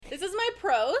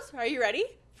Are you ready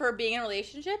for being in a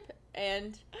relationship?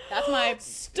 And that's my...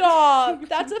 Stop!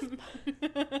 That's a...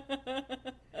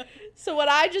 So what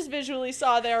I just visually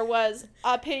saw there was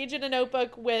a page in a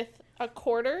notebook with a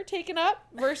quarter taken up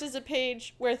versus a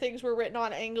page where things were written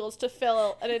on angles to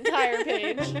fill an entire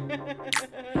page.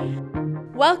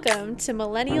 Welcome to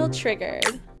Millennial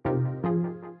Triggered.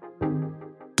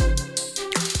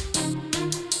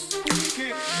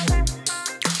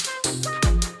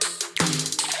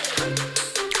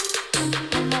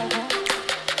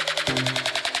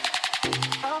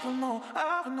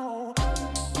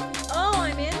 Oh,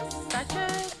 I'm in such a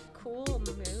cool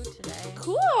mood today.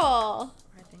 Cool. I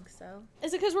think so.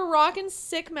 Is it because we're rocking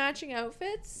sick matching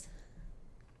outfits?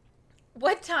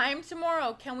 What time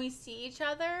tomorrow? Can we see each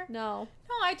other? No.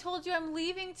 No, I told you I'm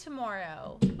leaving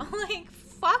tomorrow. I'm like,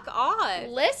 fuck off.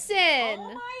 Listen.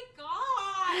 Oh my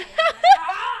god.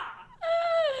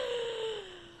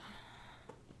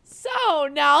 So,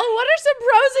 now, what are some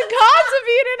pros and cons of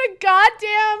being in a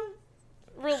goddamn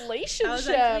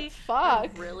relationship?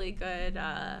 Fuck. Really good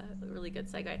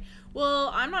segue. Well,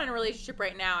 I'm not in a relationship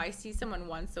right now. I see someone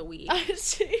once a week. I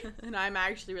see. And I'm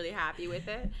actually really happy with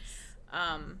it.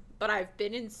 But I've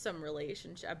been in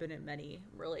I've been in many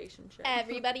relationships.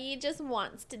 Everybody just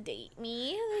wants to date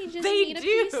me. They just They need a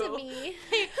do. piece of me.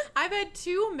 I've had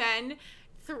 2 men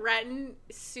threaten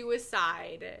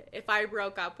suicide if I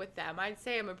broke up with them. I'd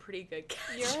say I'm a pretty good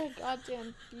catch. You're a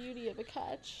goddamn beauty of a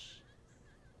catch.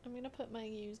 I'm going to put my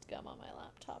used gum on my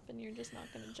laptop, and you're just not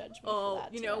going to judge me for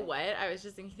that you know what? I was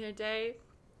just thinking the other day,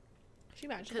 Can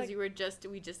you imagine? because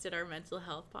we just did our mental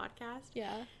health podcast.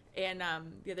 Yeah. And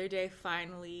the other day,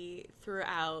 finally threw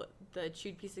out the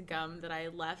chewed piece of gum that I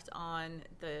left on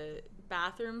the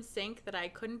bathroom sink that I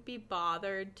couldn't be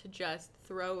bothered to just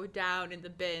throw down in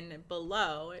the bin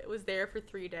below. It was there for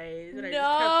 3 days, and I just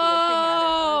kept looking at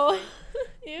it. I was like,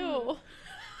 Ew.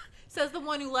 Says the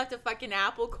one who left a fucking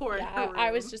apple core in her room.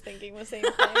 I was just thinking the same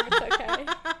thing. It's okay.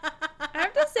 I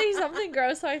have to say something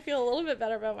gross so I feel a little bit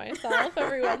better about myself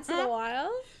every once in a while.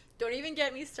 Don't even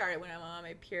get me started when I'm on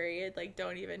my period. Like,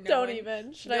 don't even.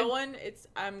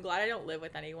 I'm glad I don't live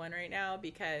with anyone right now,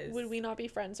 because... Would we not be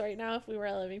friends right now if we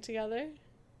were living together?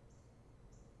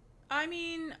 I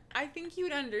mean, I think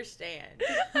you'd understand.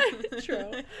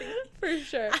 True. For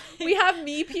sure. We have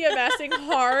me PMSing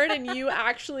hard and you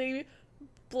actually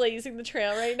blazing the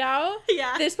trail right now.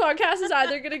 Yeah. This podcast is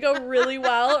either going to go really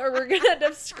well or we're going to end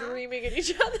up screaming at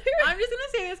each other. I'm just going to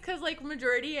say this because, like,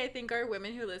 majority, I think, are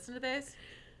women who listen to this.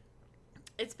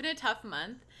 It's been a tough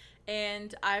month,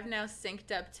 and I've now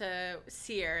synced up to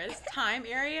Sierra's time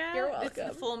area. You're welcome. It's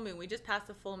the full moon. We just passed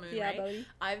the full moon, yeah, right? Buddy.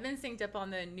 I've been synced up on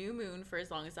the new moon for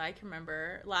as long as I can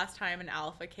remember. Last time an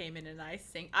alpha came in and I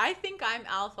think I'm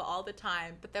alpha all the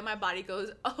time, but then my body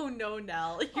goes, oh no,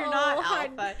 Nell, you're not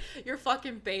alpha. You're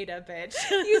fucking beta, bitch.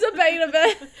 Use a beta,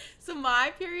 bitch. So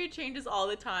my period changes all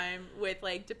the time with,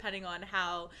 like, depending on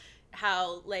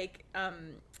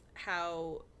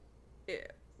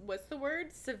what's the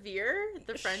word? Severe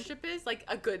the friendship is, like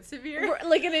a good severe,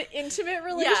 like an intimate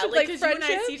relationship, yeah, like friendship. You and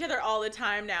I see each other all the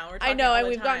time now. We're talking I know, all and the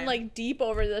we've time. gotten like deep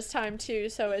over this time too.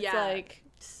 So it's like.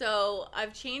 So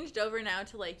I've changed over now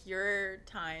to like your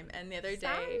time, and the other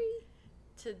day,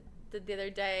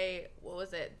 what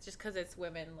was it? Just because it's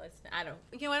women, I don't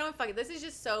fuck it. This is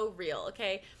just so real,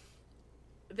 okay?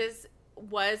 This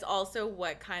was also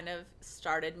what kind of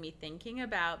started me thinking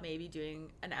about maybe doing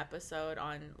an episode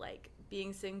on, like,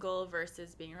 being single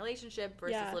versus being in a relationship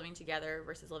versus living together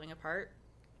versus living apart.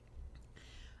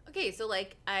 Okay, so,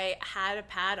 like, I had a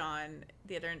pad on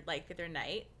the other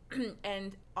night,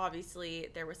 and obviously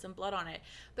there was some blood on it,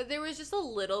 but there was just a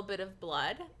little bit of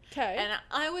blood. Okay. And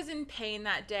I was in pain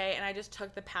that day, and I just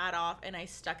took the pad off and I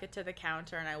stuck it to the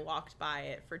counter and I walked by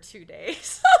it for 2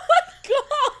 days. Oh my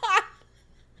god!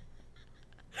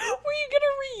 Were you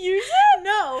gonna reuse it?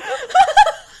 No.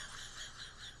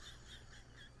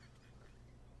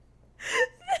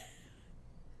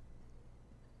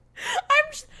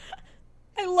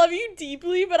 I love you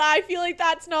deeply, but I feel like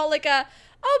that's not like because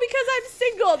I'm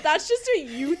single. That's just a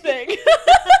you thing.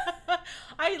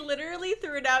 I literally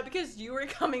threw it out because you were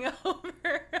coming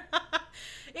over.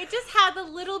 It just had a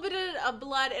little bit of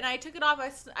blood, and I took it off.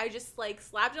 I just, like,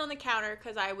 slapped it on the counter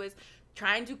because I was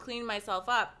trying to clean myself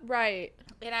up. Right.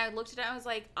 And I looked at it and I was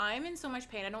like, I'm in so much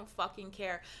pain. I don't fucking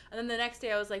care. And then the next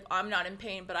day I was like, I'm not in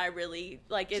pain, but I really,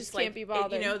 like, it's just like, can't be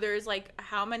bothered. There's like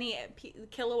how many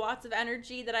kilowatts of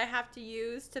energy that I have to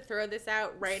use to throw this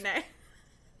out right now.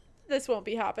 This won't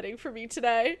be happening for me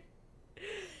today.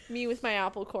 Me with my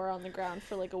apple core on the ground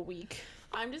for like a week.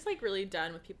 I'm just like really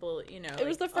done with people, you know. It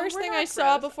was the like, first we're thing not I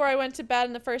saw gross." before I went to bed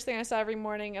and the first thing I saw every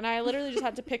morning, and I literally just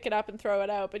had to pick it up and throw it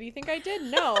out. But do you think I did?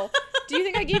 No. Do you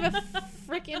think I gave a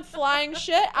freaking flying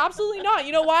shit? Absolutely not.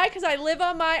 You know why? Because I live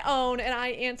on my own and I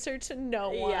answer to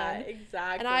no one. Yeah,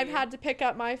 exactly. And I've had to pick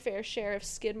up my fair share of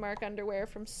skid mark underwear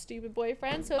from stupid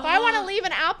boyfriends. So if I want to leave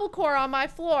an apple core on my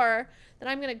floor, then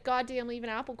I'm going to goddamn leave an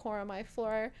apple core on my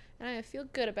floor. And I feel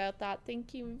good about that.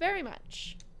 Thank you very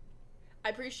much. I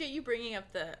appreciate you bringing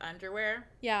up the underwear.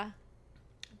 Yeah.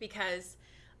 Because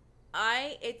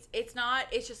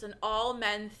it's just an all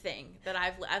men thing that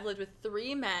I've lived with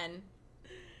 3 men,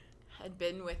 had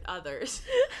been with others.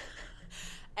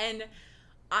 And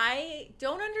I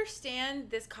don't understand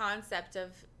this concept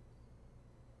of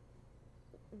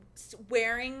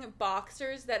wearing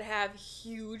boxers that have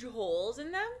huge holes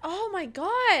in them. Oh my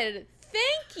god.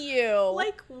 Thank you.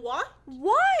 Like, what?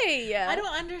 Why? I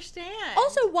don't understand.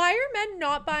 Also, why are men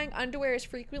not buying underwear as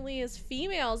frequently as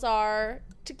females are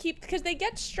to keep, because they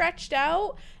get stretched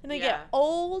out and they get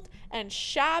old and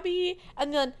shabby,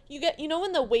 and then you get, you know,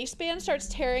 when the waistband starts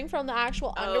tearing from the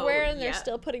actual underwear and they're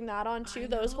still putting that on too,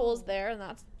 those holes there, and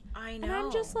that's, I know. and I'm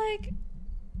just like,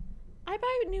 I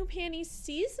buy new panties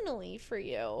seasonally for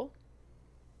you.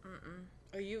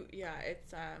 Are you,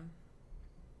 it's,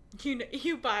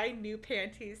 you buy new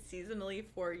panties seasonally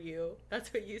for you.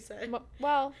 That's what you said.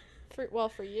 Well,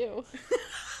 for you.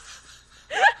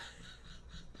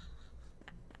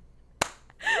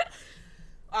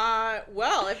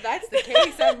 Well, if that's the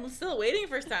case, I'm still waiting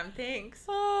for some. Thanks.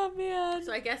 Oh, man.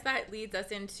 So I guess that leads us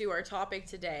into our topic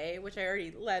today, which I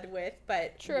already led with,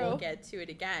 but we'll get to it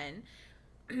again.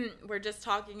 We're just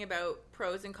talking about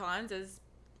pros and cons as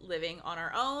living on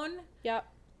our own. Yep.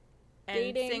 And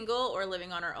dating. Single, or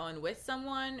living on our own with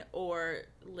someone, or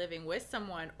living with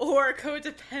someone, or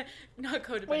not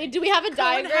codependent. Wait, do we have a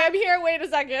diagram here? Wait a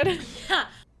second. Yeah.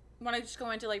 Want to just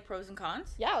go into like pros and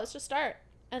cons? Yeah, let's just start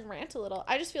and rant a little.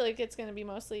 I just feel like it's going to be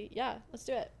mostly, let's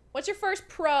do it. What's your first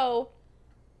pro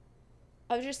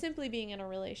of just simply being in a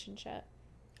relationship?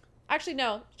 Actually,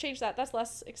 no, change that. That's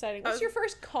less exciting. What's your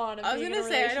first con of being in a relationship? I was going to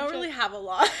say, I don't really have a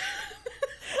lot.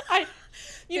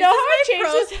 You know how I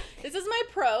changed this? This is my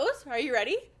pros. Are you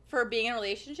ready for being in a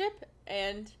relationship?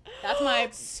 And that's my...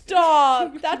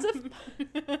 Stop. That's a...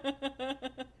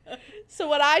 So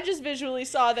what I just visually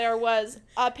saw there was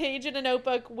a page in a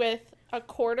notebook with a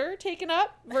quarter taken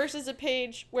up versus a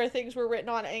page where things were written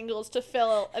on angles to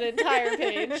fill an entire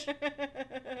page.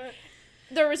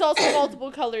 There was also multiple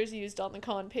colors used on the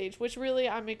con page, which really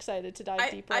I'm excited to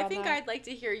dive deeper on. I think I'd like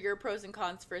to hear your pros and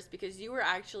cons first, because you were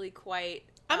actually quite...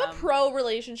 I'm a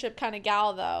pro-relationship kind of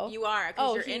gal, though. You are,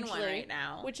 because you're hugely, in one right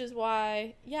now. Which is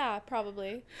why,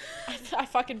 probably. I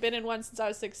fucking been in one since I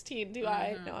was 16, do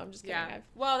I? No, I'm just kidding. Yeah.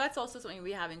 Well, that's also something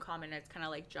we have in common. It's kind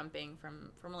of like jumping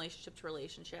from relationship to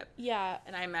relationship. Yeah.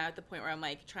 And I'm at the point where I'm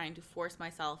like trying to force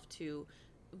myself to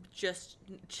just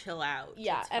chill out.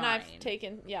 Yeah, and I've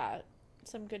taken,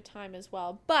 some good time as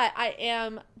well. But I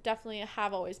am definitely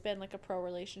have always been like a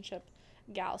pro-relationship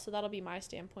gal, so that'll be my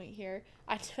standpoint here.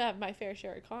 I do have my fair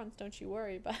share of cons, don't you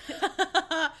worry. But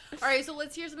all right, so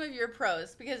let's hear some of your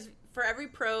pros, because for every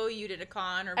pro you did a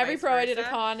con, or every vice pro versa. I did a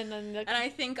con, and then and I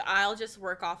think I'll just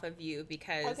work off of you,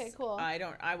 because okay, cool. I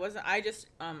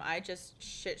just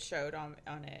shit showed on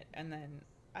it, and then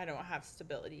I don't have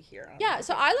stability here.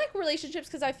 So I like relationships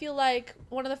because I feel like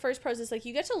one of the first pros is like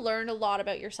you get to learn a lot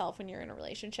about yourself when you're in a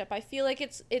relationship. I feel like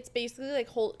it's basically like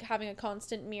having a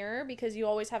constant mirror, because you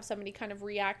always have somebody kind of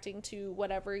reacting to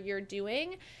whatever you're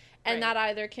doing, and that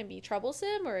either can be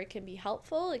troublesome or it can be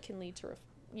helpful. It can lead to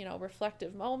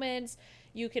reflective moments.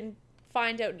 You can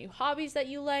find out new hobbies that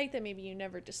you like that maybe you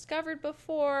never discovered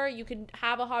before. You can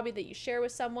have a hobby that you share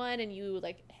with someone and you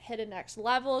like hit a next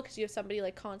level because you have somebody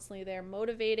like constantly there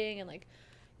motivating and like,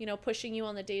 pushing you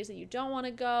on the days that you don't want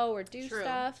to go or do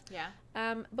stuff.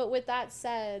 Yeah. But with that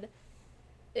said,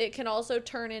 it can also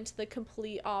turn into the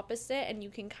complete opposite, and you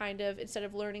can kind of, instead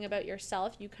of learning about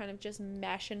yourself, you kind of just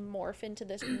mesh and morph into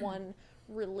this one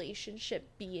relationship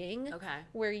being,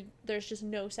 where there's just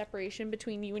no separation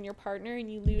between you and your partner,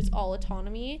 and you lose all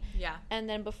autonomy. Yeah. And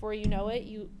then before you know it,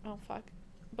 you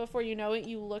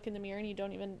look in the mirror and you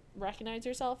don't even recognize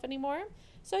yourself anymore.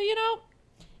 So,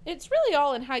 it's really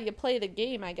all in how you play the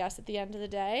game, I guess, at the end of the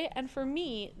day. And for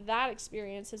me, that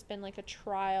experience has been like a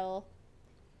trial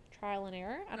and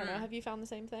error. I don't know. Have you found the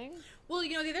same thing? Well,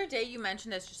 the other day you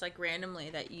mentioned this just like randomly,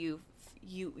 that you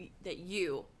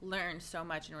learned so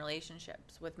much in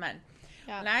relationships with men.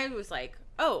 Yeah. And I was like,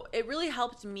 oh, it really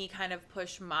helped me kind of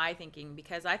push my thinking,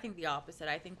 because I think the opposite.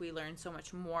 I think we learn so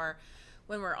much more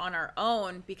when we're on our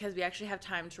own, because we actually have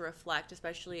time to reflect,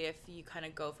 especially if you kind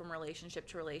of go from relationship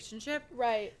to relationship.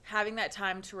 Right. Having that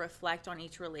time to reflect on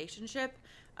each relationship,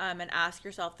 and ask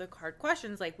yourself the hard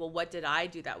questions like, well, what did I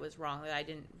do that was wrong that I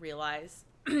didn't realize?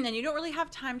 And you don't really have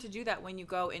time to do that when you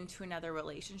go into another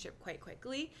relationship quite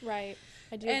quickly. Right.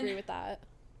 I do agree with that.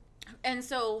 And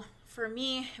so for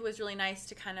me, it was really nice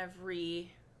to kind of reconnect,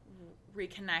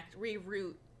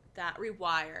 reroute that,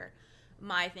 rewire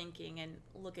my thinking and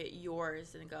look at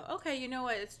yours and go, okay, you know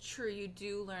what? It's true. You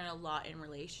do learn a lot in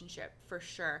relationship for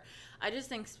sure. I just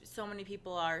think so many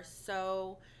people are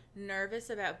so nervous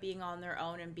about being on their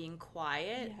own and being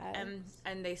quiet. Yes.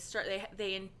 And they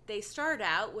start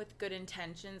out with good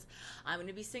intentions. I'm going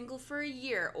to be single for a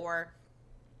year, or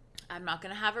I'm not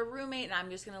going to have a roommate and I'm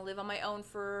just going to live on my own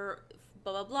for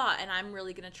blah blah blah, and I'm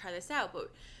really going to try this out.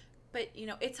 But you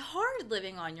know, it's hard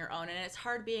living on your own, and it's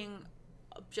hard being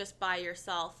just by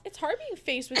yourself. It's hard being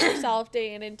faced with yourself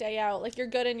day in and day out, like you're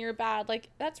good and you're bad. Like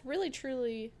that's really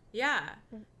truly, yeah,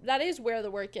 that is where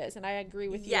the work is, and I agree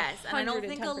with you. Yes, and I don't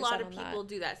think a lot of on people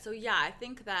do that. So yeah, I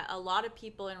think that a lot of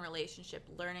people in relationship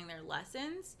learning their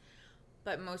lessons,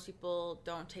 but most people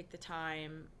don't take the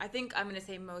time. I think I'm going to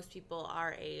say most people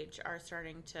our age are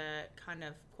starting to kind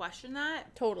of question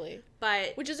that. Totally.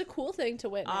 But which is a cool thing to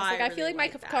witness. I I feel really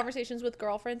like my like conversations with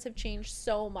girlfriends have changed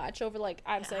so much over, like,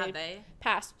 I'd say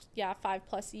past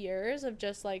 5+ years of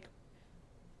just like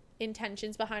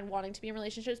intentions behind wanting to be in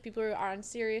relationships. People who are in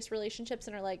serious relationships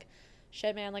and are like,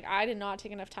 shit, man, like I did not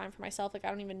take enough time for myself. Like I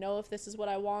don't even know if this is what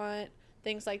I want.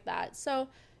 Things like that. So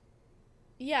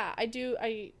yeah, I do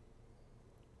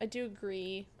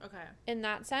agree. Okay. In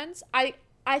that sense. I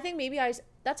think maybe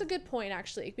that's a good point,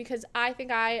 actually, because I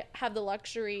think I have the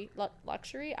luxury,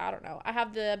 I don't know. I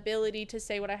have the ability to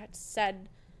say what I had said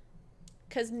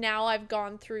because now I've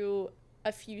gone through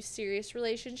a few serious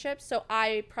relationships, so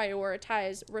I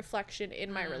prioritize reflection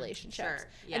in my relationships. Sure.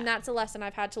 Yeah. And that's a lesson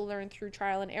I've had to learn through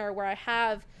trial and error, where I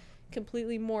have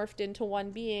completely morphed into one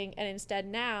being, and instead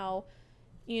now,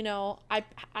 you know,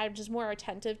 I'm just more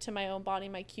attentive to my own body,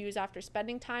 my cues after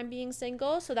spending time being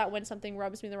single, so that when something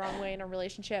rubs me the wrong way in a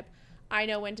relationship, I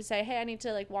know when to say, hey, I need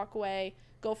to like walk away,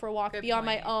 go for a walk, be on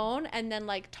my own, and then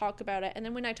like talk about it. And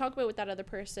then when I talk about it with that other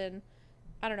person,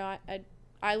 I don't know,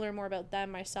 I learn more about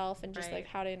them, myself, and just like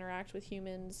how to interact with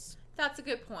humans. That's a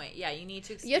good point. Yeah, you need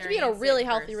to experience. You have to be in a really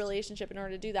healthy relationship in order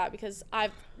to do that, because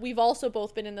we've also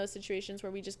both been in those situations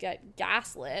where we just get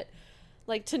gaslit,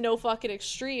 like to no fucking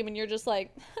extreme, and you're just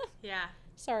like, yeah,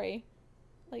 sorry,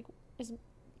 like, is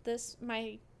this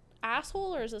my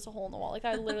asshole or is this a hole in the wall? Like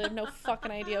I literally have no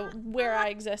fucking idea where I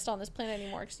exist on this planet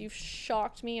anymore, because you've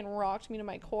shocked me and rocked me to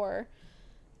my core.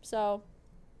 So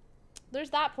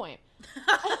there's that point.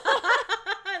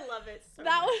 I love it so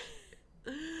much.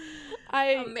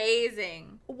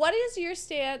 Amazing. What is your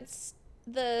stance,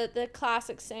 the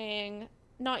classic saying,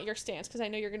 not your stance because I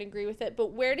know you're going to agree with it,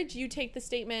 but where did you take the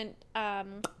statement,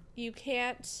 you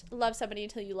can't love somebody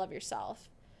until you love yourself?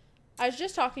 I was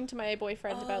just talking to my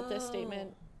boyfriend about this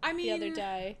statement the other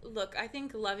day. Look, I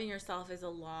think loving yourself is a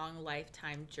long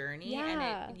lifetime journey.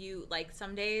 Yeah. And like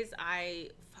some days I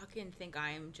fucking think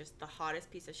I'm just the hottest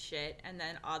piece of shit, and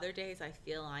then other days I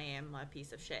feel I am a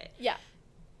piece of shit. Yeah.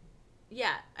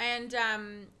 Yeah. And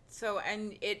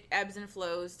and it ebbs and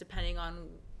flows depending on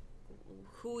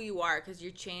who you are, because you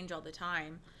change all the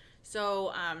time.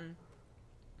 So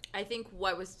I think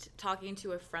what was talking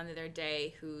to a friend the other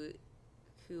day who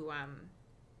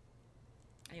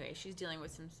anyway, she's dealing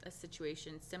with a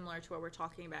situation similar to what we're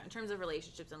talking about in terms of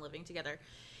relationships and living together.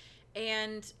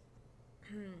 And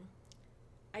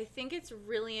I think it's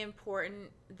really important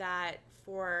that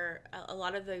for a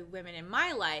lot of the women in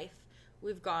my life,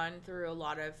 we've gone through a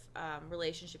lot of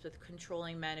relationships with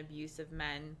controlling men, abusive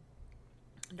men,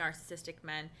 narcissistic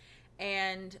men.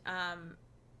 And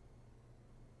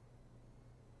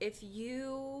if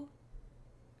you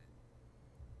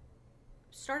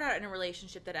start out in a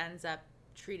relationship that ends up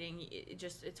treating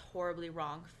it's horribly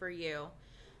wrong for you,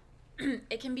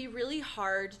 it can be really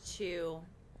hard to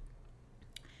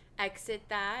exit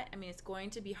that. I mean, it's going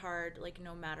to be hard, like,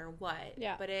 no matter what.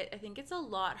 Yeah. But I think it's a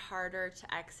lot harder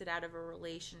to exit out of a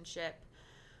relationship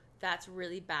that's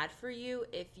really bad for you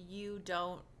if you've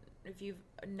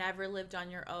never lived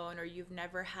on your own, or you've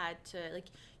never had to, like,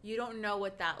 you don't know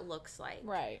what that looks like.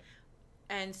 Right.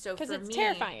 And so for me, because it's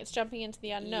terrifying. It's jumping into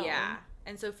the unknown. Yeah.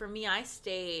 And so for me, I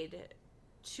stayed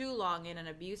too long in an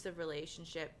abusive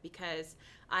relationship because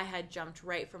I had jumped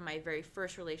right from my very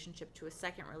first relationship to a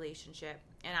second relationship,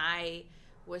 and I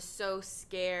was so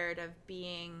scared of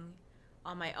being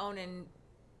on my own, and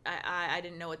I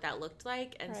didn't know what that looked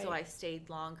like, and so I stayed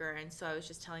longer. And so I was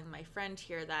just telling my friend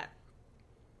here that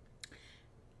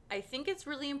I think it's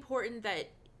really important that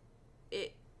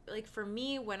it, like for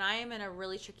me, when I am in a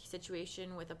really tricky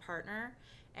situation with a partner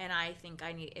and I think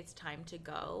it's time to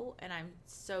go, and I'm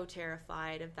so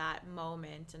terrified of that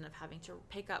moment and of having to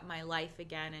pick up my life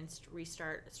again and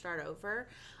start over,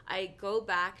 I go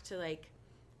back to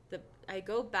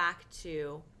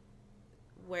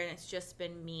when it's just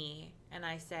been me, and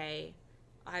I say,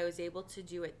 I was able to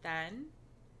do it then,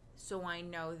 so I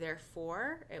know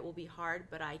therefore it will be hard,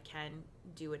 but I can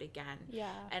do it again.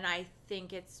 Yeah. And I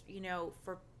think it's,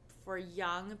 for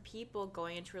young people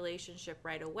going into a relationship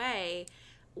right away,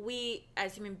 we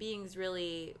as human beings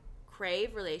really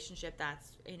crave relationship.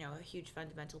 That's, a huge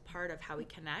fundamental part of how we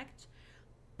connect.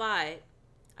 But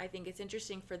I think it's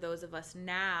interesting for those of us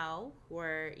now who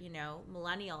are,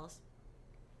 millennials,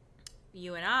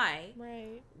 you and I,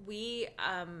 right, we,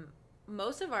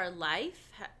 most of our life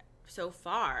so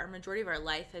far, majority of our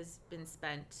life has been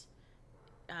spent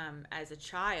as a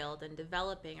child and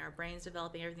developing, our brains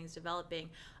developing, everything's developing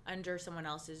under someone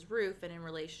else's roof and in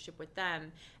relationship with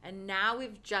them. And now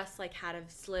we've just had a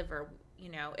sliver,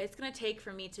 it's going to take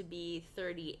for me to be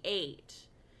 38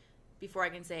 before I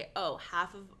can say,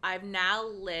 I've now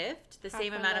lived the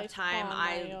same amount of time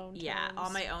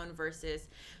on my own versus.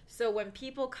 So when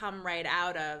people come right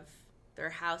out of their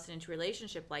house and into a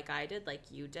relationship like I did, like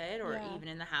you did, or even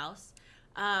in the house,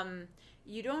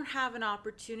 you don't have an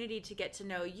opportunity to get to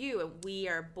know you. And we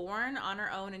are born on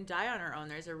our own and die on our own.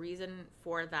 There's a reason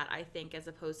for that, I think, as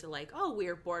opposed to we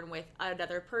are born with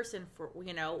another person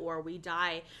or we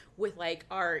die with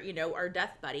our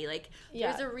death buddy.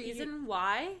 There's a reason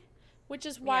why. Which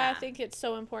is why I think it's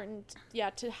so important,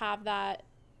 to have that.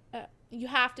 You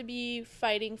have to be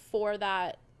fighting for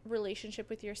that relationship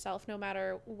with yourself, no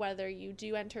matter whether you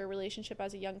do enter a relationship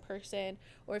as a young person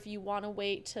or if you want to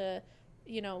wait to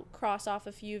cross off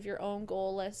a few of your own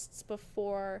goal lists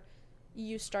before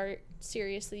you start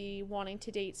seriously wanting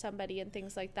to date somebody and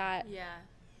things like that.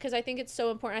 Because I think it's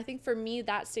so important. I think for me,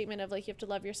 that statement of you have to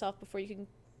love yourself before you can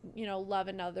love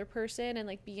another person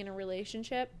and be in a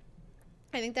relationship,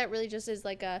 I think that really just is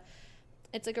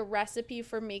it's a recipe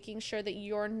for making sure that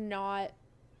you're not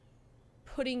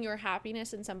putting your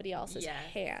happiness in somebody else's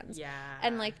hands.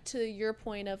 And to your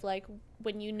point of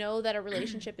when you know that a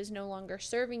relationship is no longer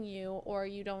serving you or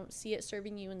you don't see it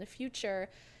serving you in the future,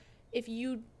 if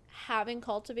you haven't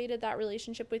cultivated that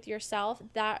relationship with yourself,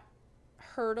 that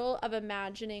hurdle of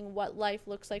imagining what life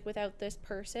looks like without this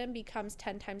person becomes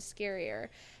 10 times scarier,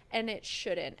 and it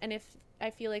shouldn't. And if I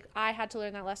feel like I had to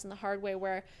learn that lesson the hard way,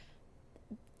 where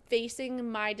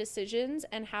facing my decisions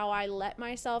and how I let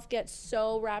myself get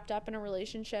so wrapped up in a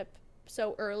relationship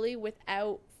so early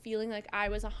without feeling like I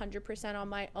was 100% on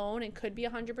my own and could be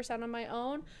 100% on my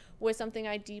own was something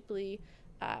I deeply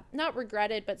not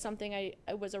regretted, but something it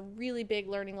was a really big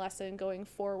learning lesson going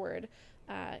forward,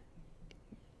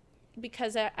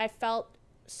 because I felt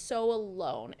so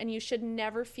alone, and you should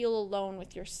never feel alone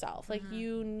with yourself.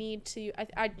 You need to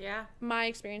my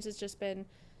experience has just been,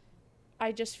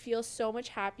 I just feel so much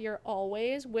happier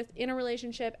always within a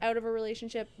relationship, out of a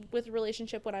relationship, with a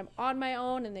relationship when I'm on my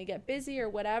own and they get busy or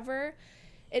whatever.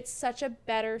 It's such a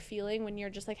better feeling when you're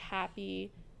just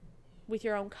happy with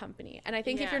your own company. And I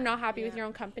think if you're not happy with your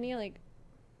own company,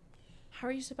 how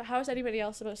is anybody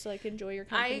else supposed to enjoy your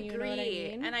company? I agree. You know what I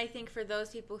mean? And I think for those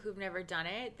people who've never done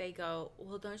it, they go,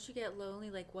 well, don't you get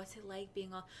lonely? What's it like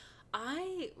being all...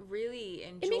 I really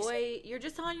enjoy... You're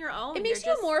just on your own. It makes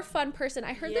you a more fun person.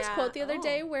 I heard this quote the other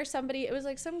day where somebody... It was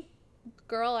some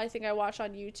girl I think I watched on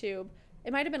YouTube.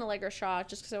 It might have been Allegra Shaw,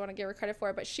 just because I want to give her credit for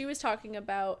it. But she was talking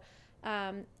about...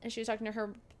 and she was talking to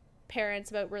her parents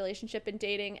about relationship and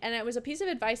dating. And it was a piece of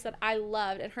advice that I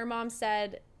loved. And her mom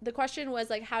said... The question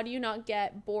was, how do you not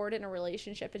get bored in a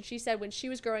relationship? And she said when she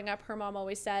was growing up, her mom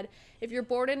always said, if you're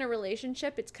bored in a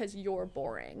relationship, it's because you're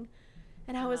boring.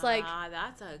 And I was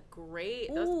that's great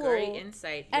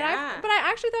insight. And I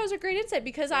actually thought it was a great insight,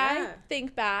 because I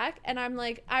think back and I'm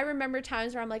I remember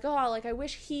times where I'm I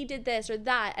wish he did this or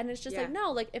that. And it's just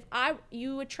no, if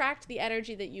you attract the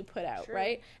energy that you put out. True.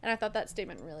 Right. And I thought that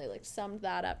statement really summed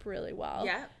that up really well.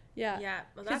 Yeah.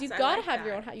 Because you've got to have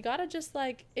your own house. You got to just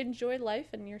enjoy life,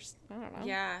 and I don't know.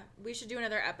 Yeah. We should do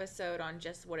another episode on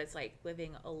just what it's like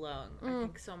living alone. I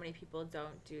think so many people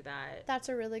don't do that. That's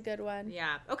a really good one.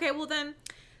 Yeah. Okay. Well then,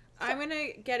 I'm going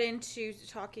to get into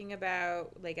talking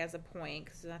about as a point,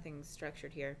 because nothing's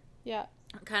structured here. Yeah.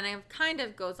 Kind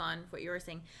of goes on what you were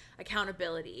saying,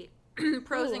 accountability,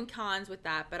 pros and cons with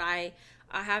that. But I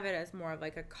have it as more of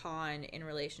a con in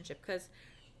relationship, because,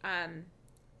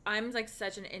 I'm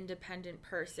such an independent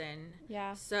person.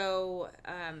 Yeah. So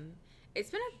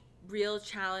it's been a real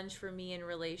challenge for me in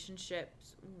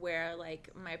relationships where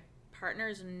my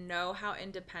partners know how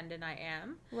independent I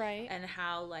am. Right. And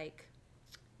how, like,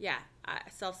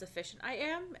 self-sufficient I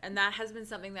am. And that has been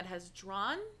something that has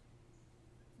drawn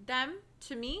them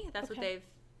to me. That's what they've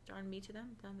drawn me to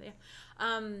them.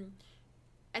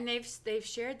 And they've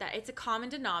shared that. It's a common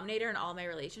denominator in all my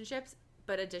relationships.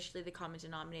 But additionally, the common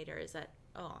denominator is that,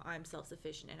 I'm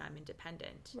self-sufficient and I'm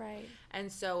independent. Right. And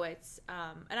so it's,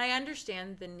 and I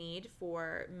understand the need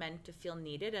for men to feel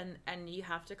needed, and you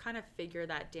have to kind of figure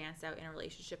that dance out in a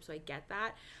relationship, so I get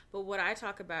that. But what I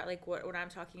talk about, like, what I'm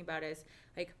talking about is,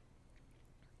 like,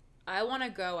 I want to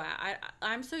go out.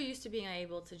 I'm so used to being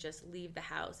able to just leave the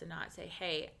house and not say,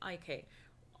 hey, okay,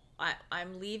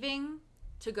 I'm leaving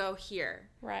to go here.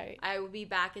 Right. I will be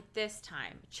back at this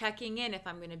time. Checking in if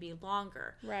I'm going to be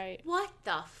longer. Right. What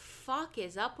the fuck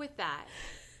is up with that?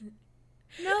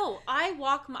 No,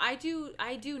 I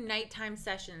do nighttime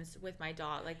sessions with my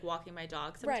dog, like walking my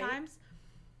dog sometimes.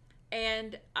 Right.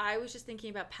 And I was just thinking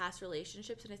about past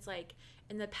relationships, and it's like,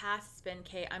 in the past it's been,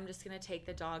 okay, I'm just going to take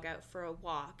the dog out for a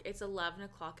walk. It's 11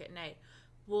 o'clock at night.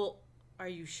 Well, are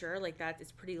you sure? Like, that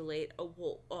is pretty late.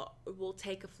 We'll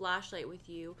take a flashlight with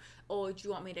you. Oh, do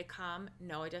you want me to come?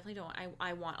 No, I definitely don't.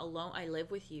 I want alone. I live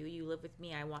with you. You live with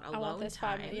me. I want alone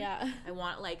time. I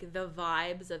want, like, the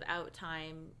vibes of out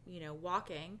time,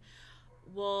 walking.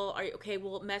 Well, are you okay?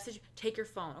 Well, take your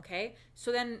phone, okay?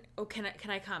 So then, can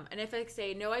I come? And if I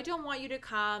say, no, I don't want you to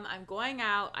come, I'm going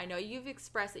out, I know you've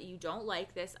expressed that you don't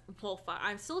like this, well,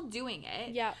 I'm still doing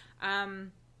it. Yeah.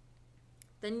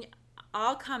 Then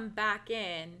I'll come back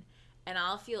in and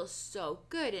I'll feel so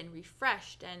good and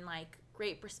refreshed and, like,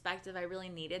 great perspective. I really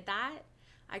needed that.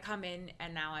 I come in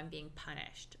and now I'm being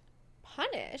punished.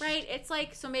 Punished? Right? It's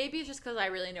like, so maybe it's just because I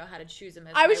really know how to choose them.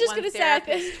 As I was just going to say.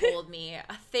 Therapist told me,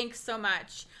 thanks so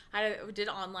much. I did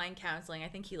online counseling. I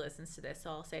think he listens to this, so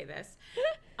I'll say this.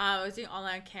 I was doing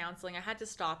online counseling. I had to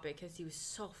stop it because he was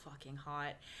so fucking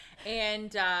hot.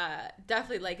 And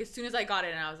definitely, like, as soon as I got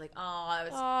in, I was like, I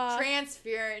was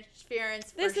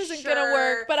transference. This isn't sure. going to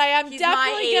work, but I am He's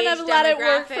definitely going to let it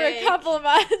work for a couple of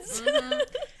months. Mm-hmm.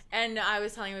 And I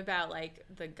was telling him about, like,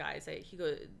 the guys that he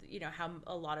goes, how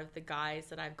a lot of the guys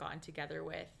that I've gotten together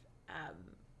with,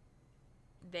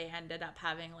 they ended up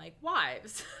having, like,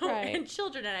 wives and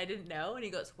children, and I didn't know. And he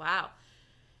goes, wow,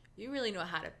 you really know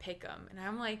how to pick them. And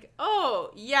I'm like,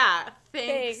 oh, yeah,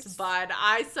 thanks, bud.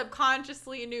 I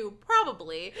subconsciously knew,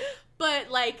 probably.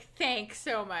 But, like, thanks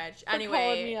so much.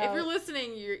 Anyway, if you're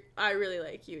listening, I really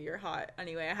like you. You're hot.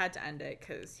 Anyway, I had to end it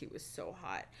because he was so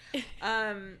hot.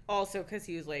 Also, because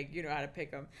he was like, you know how to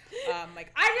pick him.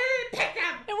 Like, I didn't pick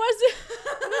him. It was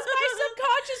my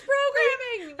subconscious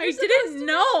programming.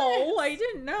 I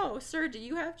didn't know. Sir, do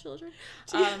you have children?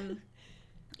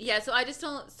 Yeah, so I just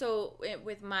don't,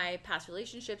 with my past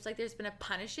relationships, like, there's been a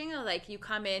punishing of, like, you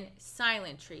come in,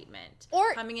 silent treatment.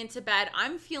 Or coming into bed,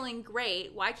 I'm feeling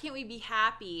great. Why can't we be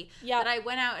happy that I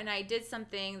went out and I did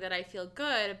something that I feel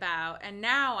good about, and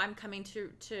now I'm coming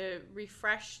to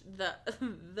refresh the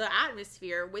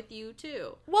atmosphere with you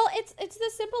too. Well, it's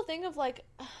the simple thing of, like,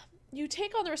 you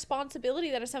take on the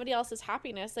responsibility that is somebody else's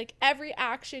happiness. Like, every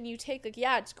action you take, like,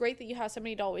 yeah, it's great that you have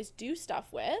somebody to always do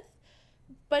stuff with.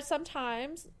 But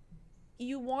sometimes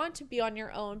you want to be on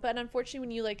your own. But unfortunately,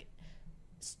 when you, like,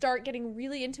 start getting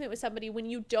really intimate with somebody, when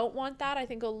you don't want that, I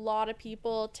think a lot of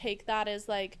people take that as,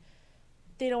 like,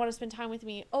 they don't want to spend time with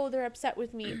me. Oh, they're upset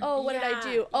with me. Oh, what did I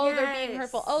do? Oh, they're being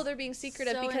hurtful. Oh, they're being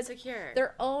secretive. So because insecure.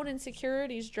 Their own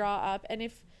insecurities draw up. And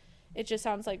if it just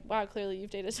sounds like, wow, clearly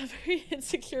you've dated some very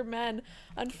insecure men,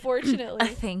 unfortunately.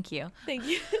 Thank you. Thank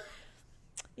you.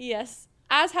 Yes.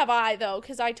 As have I, though,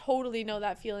 because I totally know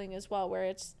that feeling as well, where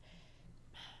it's,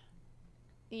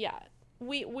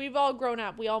 we've all grown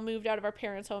up. We all moved out of our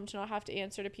parents' home to not have to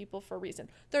answer to people for a reason.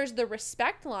 There's the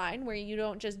respect line where you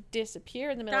don't just disappear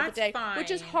in the middle of the day,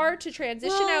 which is hard to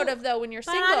transition out of, though, when you're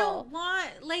single. I don't want,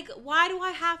 like, why do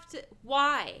I have to,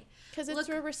 why? Because it's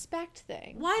a respect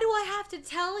thing. Why do I have to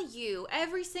tell you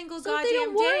every single goddamn day? So they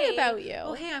don't worry about you.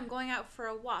 Oh, hey, I'm going out for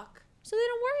a walk. So they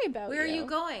don't worry about Where are you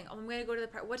going? Oh, I'm going to go to the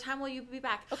park. What time will you be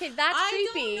back? Okay, that's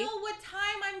creepy. I don't know what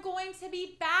time I'm going to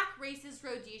be back, racist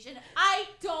Rhodesian. I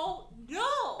don't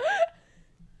know.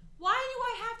 Why do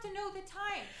I have to know the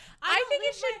time? I think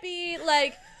it should be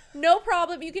like, no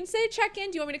problem. You can say check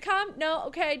in. Do you want me to come? No.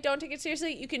 Okay. Don't take it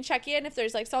seriously. You can check in if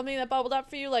there's, like, something that bubbled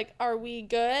up for you. Like, are we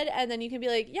good? And then you can be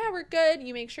like, yeah, we're good.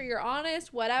 You make sure you're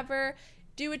honest, whatever.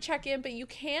 Do a check in, but you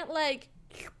can't, like,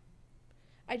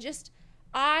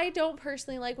 I don't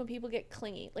personally like when people get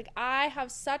clingy. Like, I have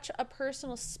such a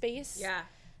personal space. Yeah.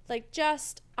 Like,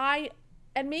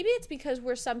 and maybe it's because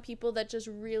we're some people that just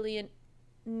really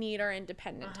need our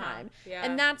independent time. Yeah.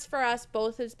 And that's for us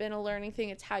both has been a learning thing.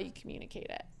 It's how you communicate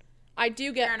it. I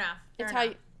do get Fair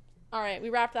enough. All right, we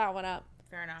wrap that one up.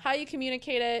 Fair enough. How you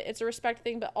communicate it, it's a respect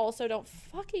thing, but also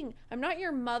I'm not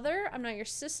your mother, I'm not your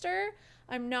sister,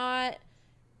 I'm not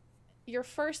your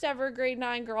first ever grade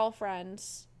 9 girlfriend.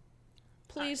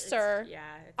 Please, sir. Yeah.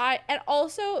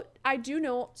 I do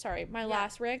know, sorry, my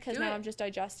last rant, because now I'm just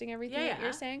digesting everything that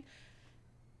you're saying.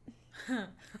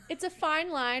 It's a fine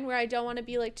line where I don't want to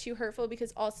be like too hurtful,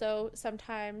 because also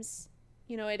sometimes,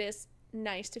 it is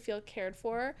nice to feel cared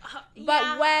for.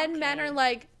 But when men are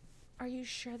like, are you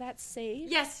sure that's safe?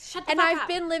 Yes, shut the fuck up. And I've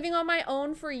been living on my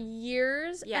own for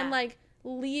years and like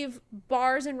leave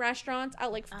bars and restaurants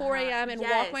at like 4 a.m. and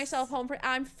walk myself home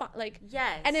I'm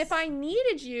yes. And if I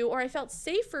needed you or I felt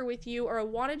safer with you or I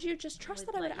wanted you, just trust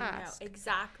that I would ask.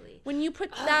 Exactly. When you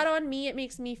put that on me, it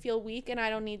makes me feel weak and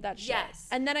I don't need that shit. Yes.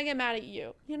 And then I get mad at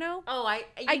you, Oh,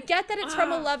 I get that it's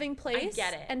from a loving place. I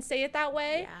get it. And say it that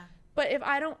way. Yeah. But if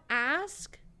I don't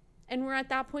ask and we're at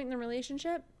that point in the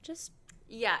relationship, just...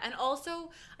 Yeah, and also,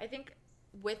 I think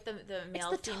with the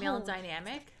male-female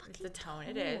dynamic, it's the tone.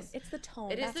 It is. It's the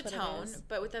tone. It is the tone.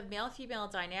 But with the male-female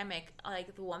dynamic,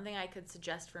 like the one thing I could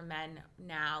suggest for men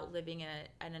now living in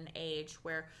an age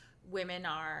where women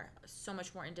are so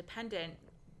much more independent,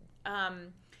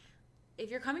 if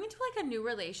you're coming into like a new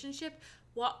relationship,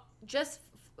 just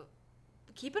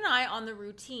keep an eye on the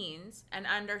routines and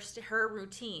understand her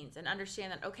routines and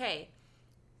understand that, okay,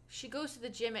 she goes to the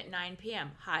gym at 9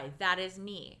 p.m. Hi, that is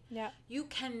me. Yeah. You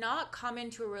cannot come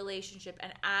into a relationship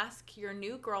and ask your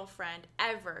new girlfriend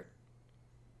ever,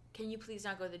 can you please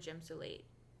not go to the gym so late?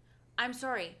 I'm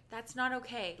sorry, that's not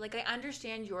okay. Like, I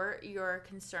understand your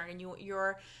concern and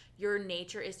your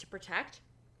nature is to protect,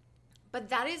 but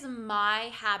that is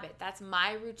my habit. That's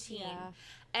my routine. Yeah.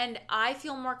 And I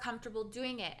feel more comfortable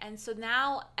doing it. And so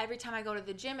now every time I go to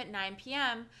the gym at 9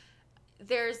 p.m.,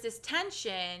 there's this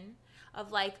tension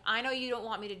of like, I know you don't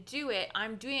want me to do it.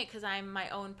 I'm doing it because I'm my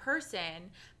own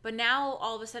person. But now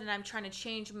all of a sudden I'm trying to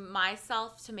change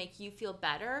myself to make you feel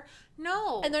better.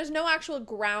 No. And there's no actual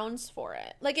grounds for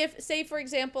it. Like if, say for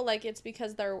example, like it's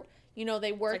because they're,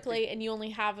 they work late and you only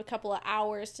have a couple of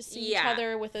hours to see each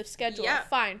other with a schedule,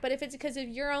 fine. But if it's because of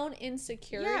your own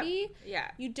insecurity,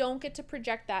 you don't get to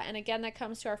project that. And again, that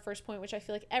comes to our first point, which I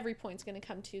feel like every point's going to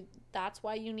come to. That's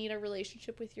why you need a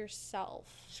relationship with yourself.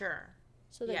 Sure.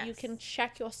 So that you can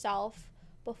check yourself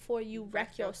before you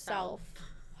wreck yourself.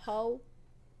 Ho.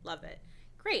 Love it.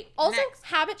 Great. Also,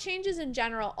 habit changes in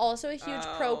general. Also a huge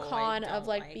pro-con of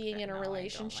like being in a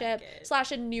relationship /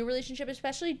 a new relationship,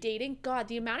 especially dating. God,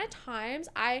 the amount of times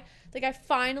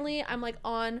I'm like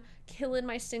on killing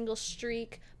my single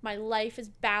streak. My life is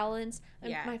balanced.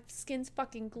 My skin's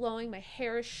fucking glowing. My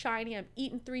hair is shiny. I'm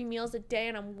eating 3 meals a day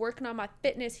and I'm working on my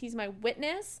fitness. He's my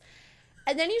witness.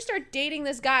 And then you start dating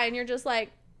this guy and you're just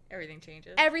like... Everything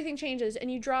changes. Everything changes.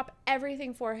 And you drop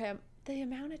everything for him. The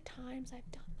amount of times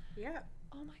I've done that. Yeah.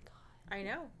 Oh my God. I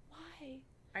know. Why?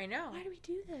 I know. Why do we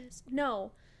do this?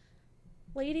 No.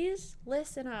 Ladies,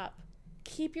 listen up.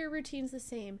 Keep your routines the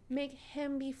same. Make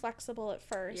him be flexible at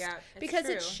first. Yeah, because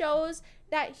true. It shows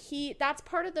that that's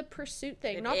part of the pursuit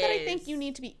thing. Not that I think you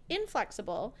need to be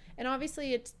inflexible. And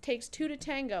obviously it takes 2 to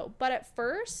tango. But at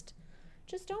first...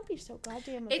 just don't be so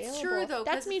goddamn available. It's true though.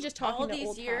 That's me just talking all to these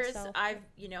old years. self. I've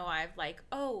like,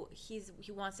 oh, he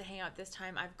wants to hang out this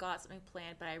time. I've got something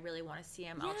planned, but I really want to see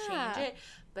him. I'll change it.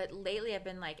 But lately, I've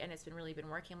been like, and it's been really been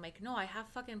working. I'm like, no, I have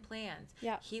fucking plans.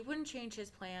 Yeah. He wouldn't change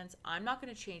his plans. I'm not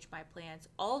going to change my plans.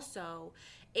 Also,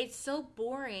 it's so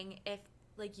boring if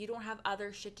like you don't have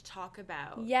other shit to talk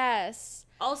about. Yes.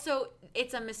 Also,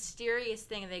 it's a mysterious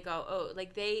thing, and they go, oh,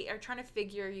 like they are trying to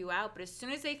figure you out. But as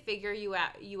soon as they figure you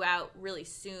out really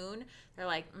soon, they're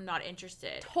like, I'm not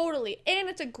interested. Totally. And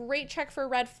it's a great check for a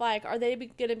red flag. Are they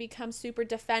going to become super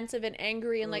defensive and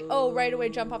angry and like, oh, right away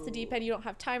jump off the deep end. You don't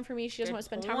have time for me. She doesn't want to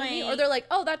spend time with me. Or they're like,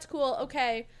 oh, that's cool.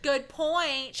 Okay. Good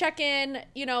point. Check in.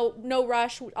 No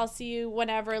rush. I'll see you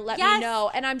whenever. Let me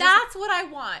know. And that's what I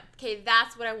want. Okay,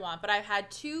 that's what I want. But I've had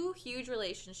 2 huge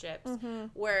relationships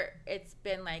where it's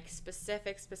been like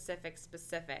specific,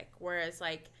 whereas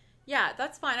like, yeah,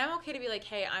 that's fine. I'm okay to be like,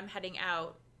 hey, I'm heading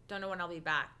out, don't know when I'll be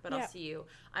back, but I'll see you.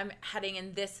 I'm heading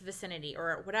in this vicinity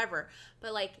or whatever.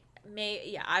 But like,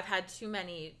 I've had too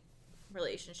many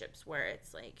relationships where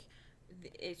it's like,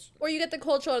 or you get the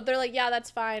cold shoulder. They're like, yeah, that's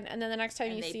fine, and then the next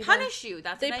time you see them, they punish you.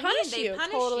 That's what I mean. They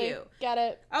punish you. Get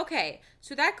it? Okay,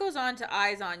 so that goes on to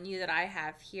eyes on you that I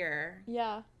have here.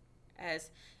 Yeah.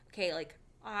 As okay, like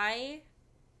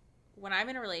when I'm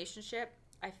in a relationship,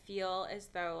 I feel as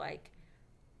though like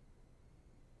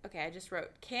Okay, I just wrote,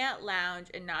 can't lounge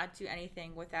and not do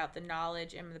anything without the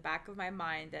knowledge in the back of my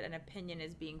mind that an opinion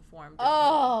is being formed of me.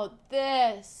 Oh,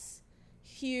 this.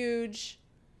 Huge.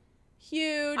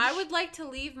 Huge. I would like to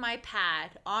leave my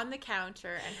pad on the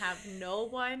counter and have no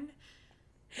one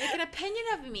make an opinion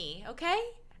of me, okay?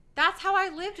 That's how I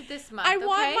lived this month, I okay?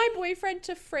 want my boyfriend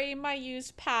to frame my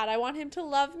used pad. I want him to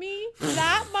love me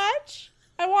that much.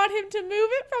 I want him to move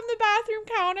it from the bathroom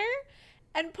counter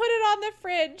and put it on the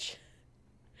fridge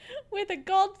with a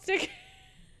gold sticker.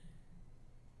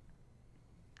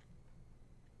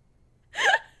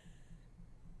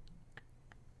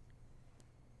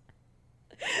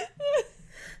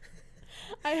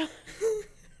 I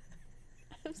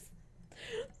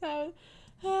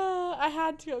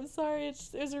had to. I'm sorry. It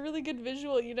was a really good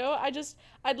visual, you know?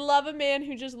 I'd love a man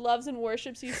who just loves and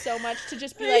worships you so much to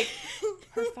just be like,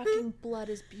 her fucking blood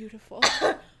is beautiful.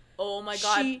 Oh my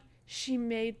God. She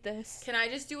made this. Can I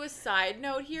just do a side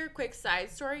note here? Quick side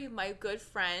story. My good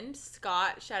friend,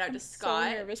 Scott, shout out to Scott.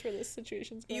 I'm so nervous where this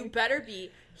situation's going. You better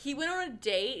be. He went on a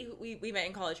date. We met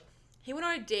in college. He went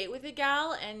on a date with a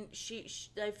gal, and she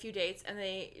a few dates, and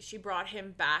she brought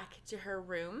him back to her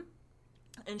room,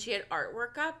 and she had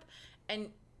artwork up,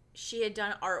 and she had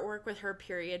done artwork with her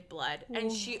period blood,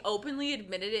 and she openly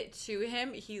admitted it to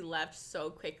him. He left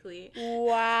so quickly.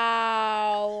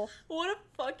 Wow. What a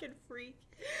fucking freak.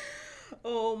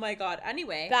 Oh my God.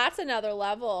 Anyway. That's another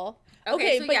level.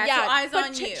 Okay, so but so eyes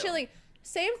on you. Chilling.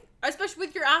 Same. Especially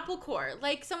with your apple core.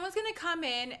 Like, someone's going to come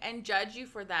in and judge you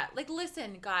for that. Like,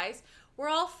 listen, guys, we're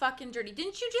all fucking dirty.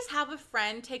 Didn't you just have a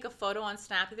friend take a photo on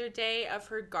Snap the other day of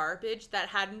her garbage that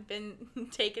hadn't been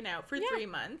taken out for 3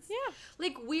 months? Yeah.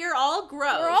 Like, we're all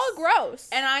gross. We're all gross.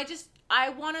 And I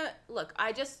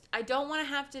don't want to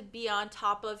have to be on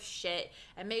top of shit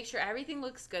and make sure everything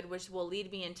looks good, which will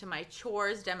lead me into my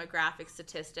chores demographic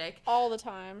statistic. All the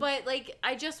time. But, like,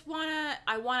 I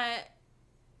want to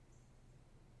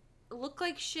look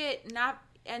like shit, not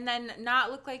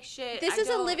look like shit. This is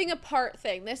a living apart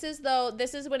thing. This is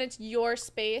when it's your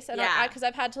space. And because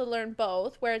I've had to learn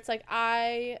both, where it's like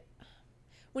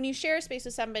when you share a space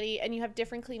with somebody and you have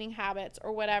different cleaning habits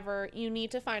or whatever, you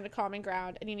need to find a common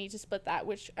ground and you need to split that,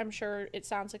 which I'm sure it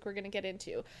sounds like we're going to get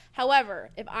into.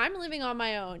 However, if I'm living on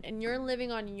my own and you're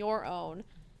living on your own,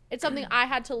 it's something I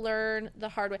had to learn the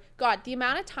hard way. God, the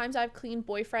amount of times I've cleaned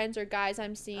boyfriends or guys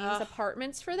I'm seeing's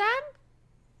apartments for them.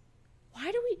 Why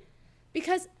do we?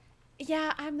 Because,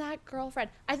 yeah, I'm that girlfriend.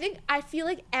 I feel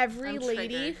like every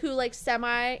lady who, like,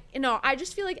 I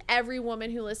just feel like every woman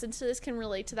who listens to this can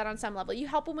relate to that on some level. You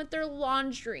help them with their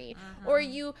laundry or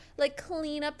you, like,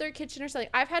 clean up their kitchen or something.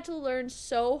 I've had to learn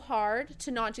so hard to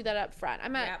not do that up front.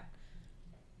 And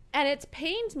it's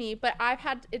pained me, but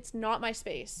it's not my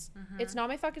space. It's not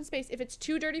my fucking space. If it's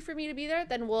too dirty for me to be there,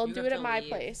 then we'll do it at my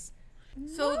place.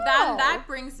 So that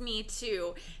brings me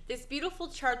to this beautiful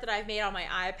chart that I've made on my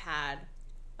iPad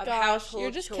of household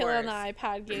you're just chores. killing the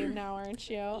iPad game now, aren't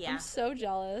you? Yeah. I'm so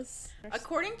jealous.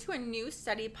 According to a new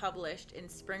study published in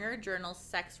Springer Journal's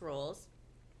Sex Roles,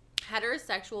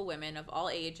 heterosexual women of all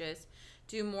ages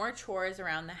do more chores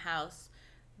around the house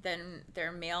than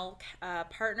their male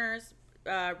partners,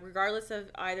 regardless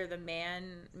of either the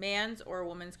man's or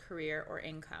woman's career or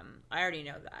income. I already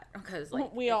know that because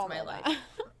it's my life.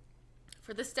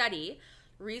 For the study,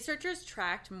 researchers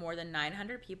tracked more than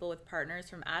 900 people with partners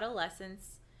from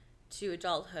adolescence to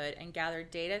adulthood and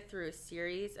gathered data through a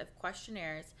series of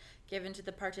questionnaires given to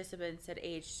the participants at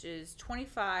ages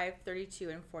 25, 32,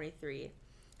 and 43.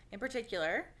 In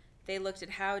particular, they looked at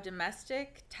how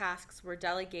domestic tasks were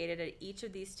delegated at each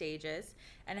of these stages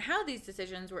and how these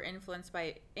decisions were influenced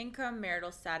by income,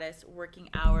 marital status, working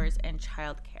hours, and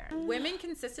childcare. Women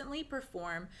consistently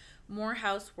perform more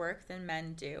housework than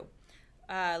men do.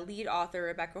 Lead author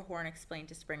Rebecca Horn explained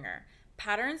to Springer.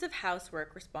 Patterns of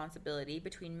housework responsibility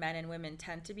between men and women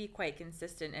tend to be quite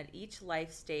consistent at each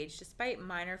life stage, despite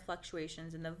minor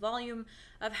fluctuations in the volume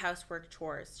of housework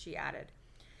chores, she added.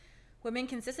 Women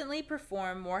consistently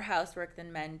perform more housework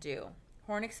than men do.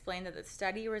 Horn explained that the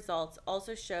study results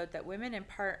also showed that women in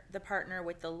the partner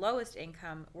with the lowest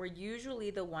income were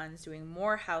usually the ones doing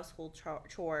more household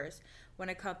chores when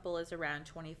a couple is around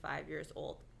 25 years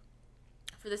old.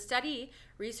 For the study,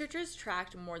 researchers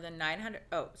tracked more than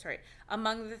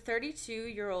among the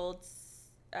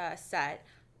 32-year-olds set,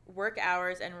 work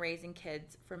hours and raising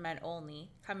kids for men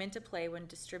only come into play when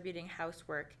distributing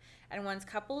housework. And once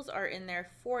couples are in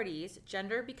their 40s,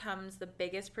 gender becomes the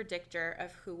biggest predictor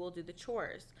of who will do the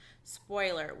chores.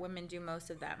 Spoiler, women do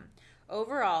most of them.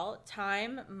 Overall,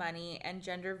 time, money, and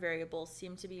gender variables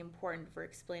seem to be important for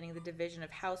explaining the division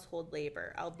of household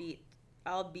labor,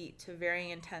 albeit to varying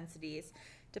intensities,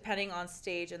 depending on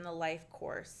stage in the life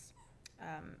course.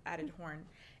 Added Horn.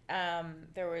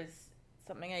 There was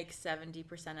something like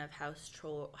 70% of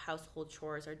household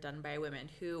chores are done by women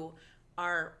who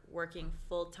are working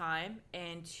full time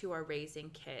and who are raising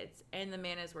kids, and the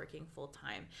man is working full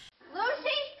time. Lucy,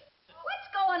 what's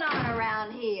going on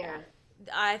around here?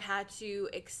 I've had to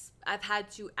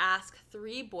ask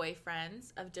 3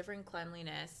 boyfriends of different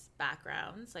cleanliness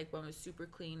backgrounds. Like one was super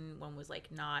clean, one was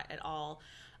like not at all.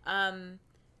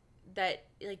 That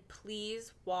like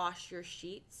please wash your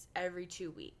sheets every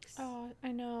 2 weeks. Oh,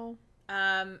 I know.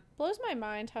 Blows my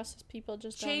mind how people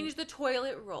just change the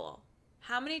toilet roll.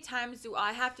 How many times do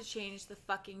I have to change the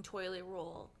fucking toilet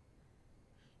roll?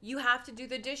 You have to do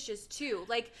the dishes too.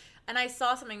 Like, and I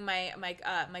saw something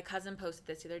my cousin posted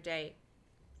this the other day.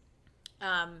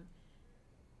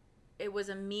 It was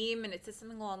a meme and it said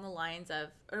something along the lines of,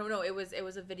 or no, it was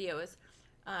a video. It was,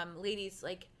 ladies,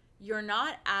 like, you're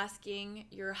not asking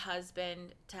your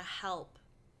husband to help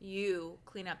you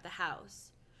clean up the house.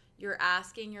 You're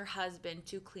asking your husband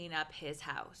to clean up his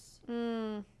house.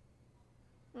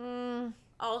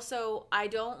 Also, I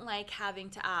don't like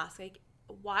having to ask. Like,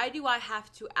 why do I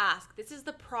have to ask? This is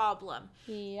the problem.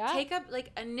 Yeah. Take up, like,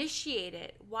 initiate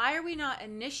it. Why are we not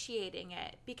initiating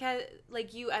it? Because,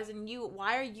 like, you, as in you,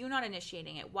 why are you not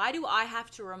initiating it? Why do I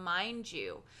have to remind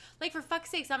you? Like, for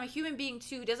fuck's sakes, I'm a human being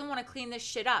too who doesn't want to clean this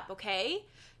shit up, okay?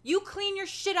 You clean your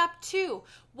shit up too.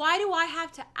 Why do I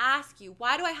have to ask you?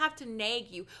 Why do I have to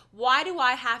nag you? Why do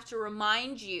I have to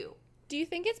remind you? Do you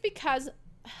think it's because...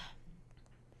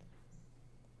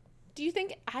 Do you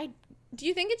think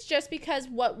it's just because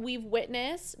what we've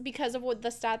witnessed, because of what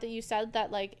the stat that you said,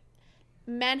 that like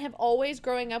men have always,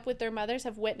 growing up with their mothers,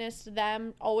 have witnessed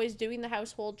them always doing the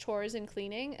household chores and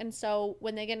cleaning, and so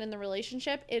when they get in the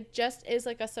relationship, it just is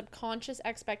like a subconscious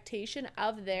expectation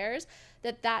of theirs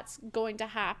that that's going to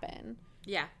happen.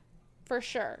 Yeah. For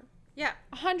sure. Yeah.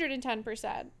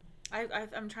 110%.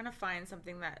 I'm trying to find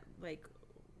something that like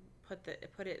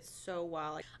put it so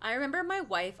well. I remember my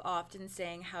wife often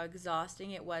saying how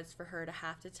exhausting it was for her to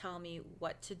have to tell me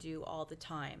what to do all the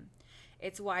time.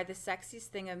 It's why the sexiest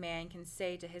thing a man can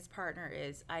say to his partner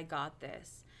is, I got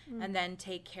this, and then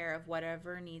take care of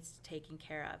whatever needs taken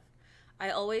care of. I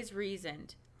always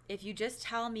reasoned, if you just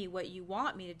tell me what you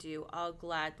want me to do, I'll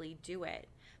gladly do it.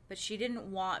 But she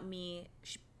didn't want to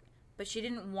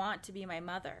be my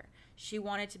mother. She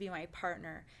wanted to be my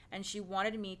partner, and she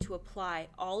wanted me to apply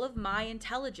all of my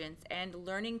intelligence and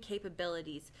learning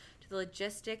capabilities to the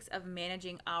logistics of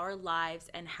managing our lives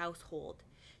and household.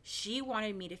 She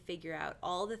wanted me to figure out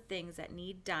all the things that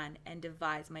need done and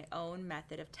devise my own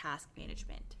method of task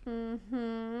management.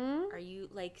 Are you,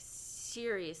 like,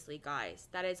 seriously, guys?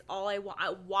 That is all I want.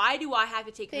 Why do I have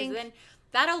to take this? Then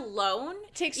that alone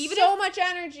takes so much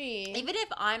energy. Even if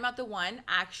I'm not the one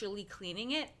actually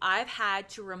cleaning it, I've had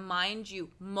to remind you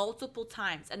multiple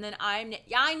times. And then I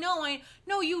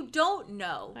know you don't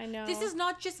know. I know. This is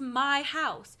not just my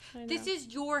house. This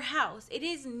is your house. It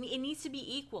needs to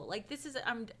be equal. Like, this is,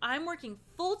 I'm working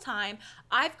full time.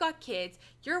 I've got kids.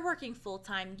 You're working full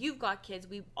time. You've got kids.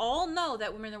 We all know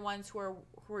that women are the ones who are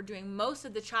doing most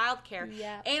of the childcare.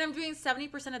 Yeah. And I'm doing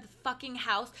 70% of the fucking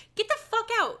house. Get the fuck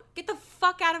out. Get the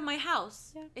fuck out of my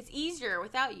house. Yeah. It's easier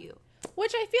without you.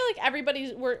 Which I feel like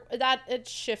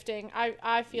it's shifting.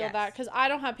 I feel that because I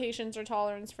don't have patience or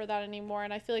tolerance for that anymore,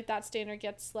 and I feel like that standard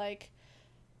gets like,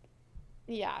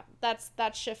 yeah,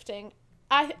 that's shifting.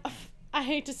 I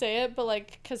hate to say it, but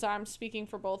like, because I'm speaking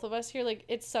for both of us here, like,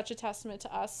 it's such a testament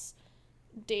to us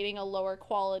dating a lower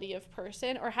quality of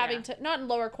person, or having to, not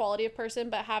lower quality of person,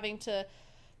 but having to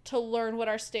learn what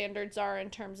our standards are in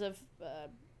terms of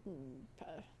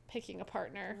picking a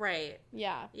partner. Right.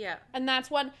 Yeah. Yeah. And that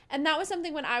was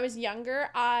something when I was younger,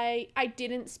 I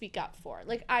didn't speak up for.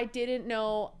 Like, I didn't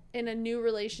know in a new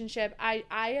relationship,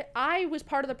 I was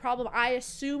part of the problem. I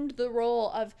assumed the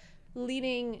role of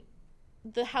leading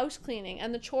the house cleaning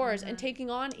and the chores and taking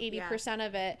on 80%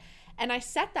 of it. And I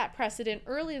set that precedent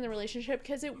early in the relationship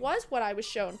because it was what I was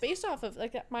shown based off of,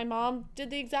 like, my mom did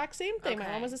the exact same thing. Okay.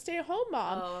 My mom was a stay-at-home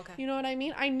mom. Oh, okay. You know what I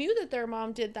mean? I knew that their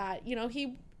mom did that. You know,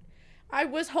 I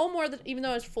was home more even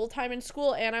though I was full-time in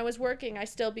school and I was working.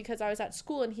 Because I was at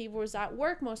school and he was at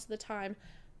work most of the time,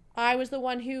 I was the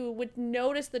one who would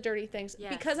notice the dirty things.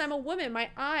 Yes. Because I'm a woman, my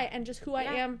eye and just who I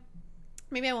am.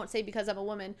 Maybe I won't say because I'm a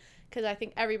woman, because I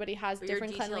think everybody has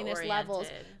different cleanliness levels.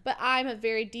 But I'm a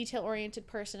very detail-oriented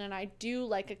person, and I do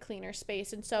like a cleaner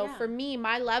space. And so for me,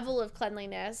 my level of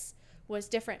cleanliness was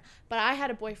different. But I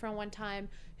had a boyfriend one time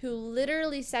who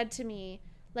literally said to me,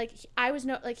 like,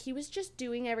 he was just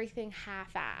doing everything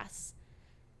half-ass.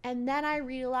 And then I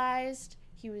realized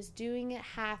he was doing it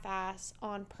half-ass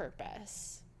on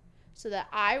purpose so that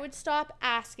I would stop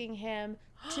asking him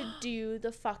to do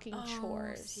the fucking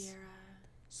chores. Sierra.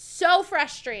 So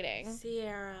frustrating.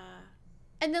 Sierra.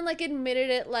 And then, like, admitted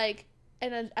it, like,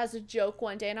 as a joke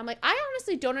one day. And I'm like, I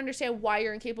honestly don't understand why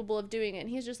you're incapable of doing it. And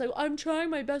he's just like, I'm trying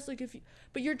my best, like,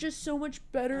 but you're just so much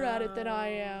better at it than I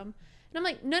am. And I'm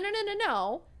like,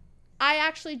 no. I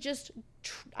actually just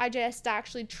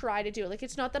actually try to do it. Like,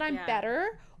 it's not that I'm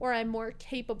better or I'm more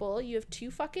capable. You have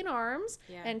 2 fucking arms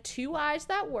and 2 eyes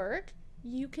that work.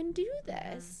 You can do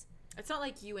this. It's not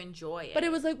like you enjoy it. But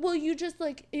it was like, well, you just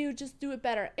do it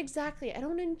better. Exactly. I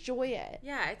don't enjoy it.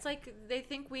 Yeah, it's like they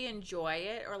think we enjoy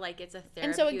it or like it's a therapeutic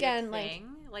and so again, thing.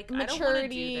 Like maturity, I don't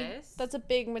want to do this. That's a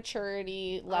big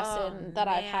maturity lesson that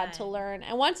I've had to learn.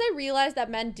 And once I realized that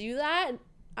men do that,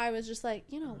 I was just like,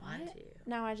 you know what?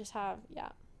 Now I just have,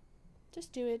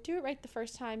 just do it. Do it right the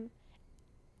first time.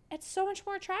 It's so much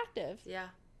more attractive. Yeah.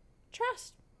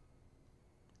 Trust.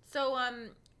 So,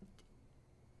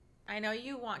 I know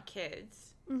you want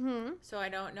kids. Mm-hmm. So I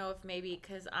don't know if maybe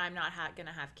because I'm not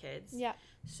gonna have kids. Yeah.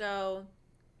 So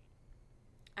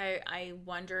I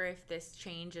wonder if this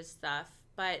changes stuff.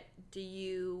 But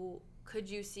could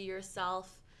you see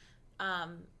yourself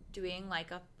doing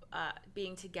like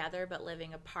being together but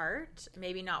living apart?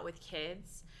 Maybe not with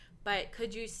kids, but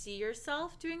could you see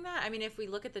yourself doing that? I mean, if we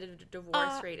look at the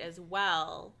divorce rate as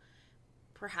well,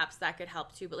 perhaps that could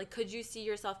help too. But like, could you see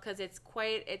yourself, because it's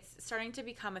starting to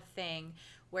become a thing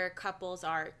where couples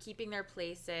are keeping their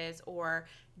places or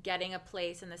getting a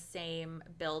place in the same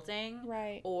building,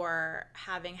 right, or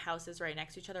having houses right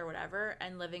next to each other or whatever,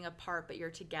 and living apart but you're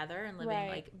together and living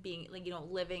like being like, you know,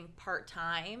 living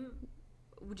part-time.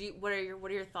 What are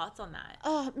your thoughts on that?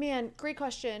 Oh man, great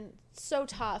question. So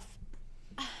tough.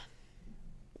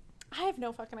 I have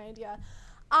no fucking idea.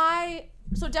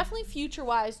 So definitely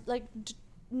future-wise, like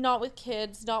not with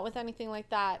kids, not with anything like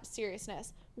that,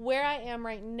 seriousness. Where I am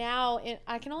right now,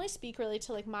 I can only speak really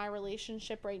to like my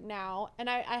relationship right now, and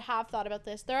I have thought about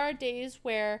this. There are days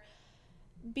where,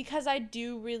 because I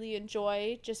do really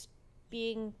enjoy just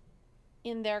being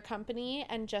in their company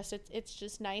and just it's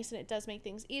just nice and it does make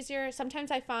things easier. Sometimes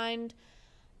I find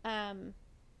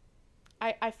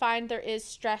I find there is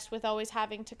stress with always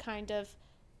having to kind of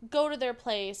go to their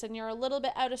place and you're a little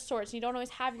bit out of sorts and you don't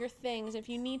always have your things if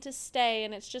you need to stay,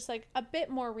 and it's just like a bit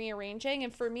more rearranging,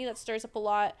 and for me that stirs up a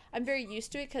lot. I'm very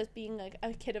used to it because being like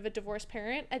a kid of a divorced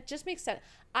parent, it just makes sense.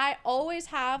 I always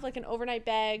have like an overnight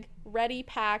bag ready,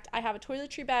 packed. I have a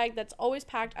toiletry bag that's always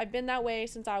packed. I've been that way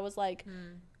since I was like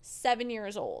 7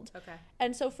 years old. Okay.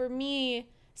 And so for me,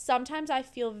 sometimes I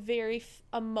feel very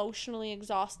emotionally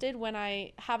exhausted when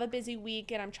I have a busy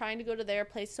week and I'm trying to go to their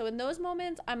place. So in those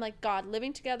moments, I'm like, God,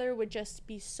 living together would just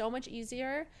be so much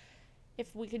easier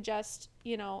if we could just,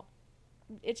 you know,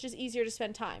 it's just easier to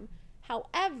spend time.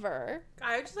 However,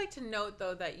 I would just like to note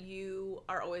though that you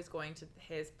are always going to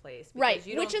his place, right?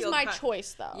 Which is my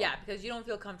choice, though. Yeah, because you don't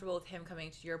feel comfortable with him coming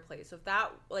to your place. So if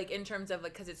that, like, in terms of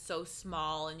like, because it's so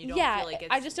small and you don't feel like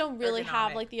it's, I just don't really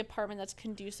have like the apartment that's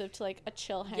conducive to like a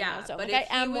chill hangout zone. But like,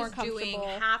 if I am he more was comfortable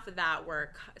doing half of that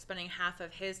work, spending half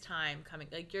of his time coming,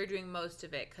 like you're doing most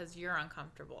of it because you're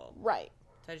uncomfortable, right?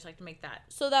 So I just like to make that.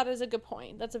 So that is a good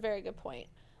point. That's a very good point.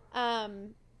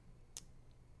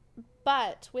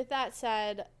 But with that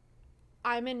said,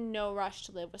 I'm in no rush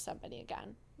to live with somebody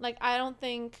again. Like, I don't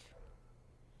think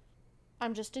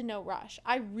I'm just in no rush.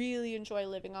 I really enjoy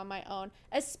living on my own,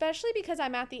 especially because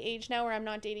I'm at the age now where I'm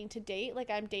not dating to date. Like,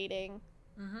 I'm dating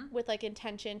with like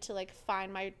intention to like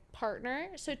find my partner.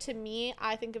 So to me,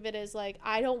 I think of it as like,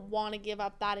 I don't want to give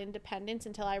up that independence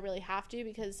until I really have to,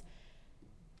 because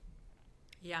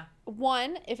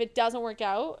one, if it doesn't work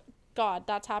out, God,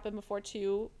 that's happened before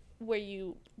too, where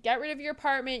you get rid of your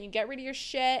apartment, you get rid of your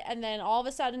shit, and then all of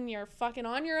a sudden you're fucking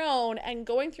on your own, and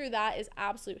going through that is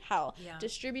absolute hell. Yeah.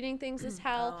 Distributing things is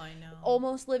hell. Oh, I know.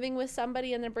 Almost living with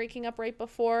somebody and then breaking up right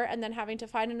before and then having to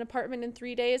find an apartment in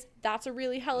 3 days, that's a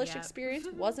really hellish experience.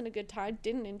 Wasn't a good time.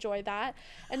 Didn't enjoy that.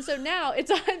 And so now it's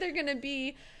either going to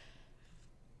be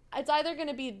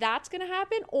that's going to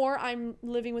happen, or I'm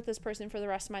living with this person for the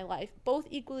rest of my life. Both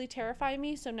equally terrify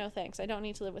me, so no thanks. I don't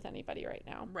need to live with anybody right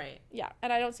now. Right. Yeah,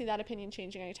 and I don't see that opinion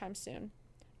changing anytime soon.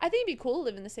 I think it'd be cool to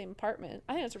live in the same apartment.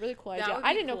 I think that's a really cool idea.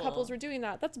 I didn't know couples were doing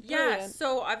that. That's brilliant. Yeah,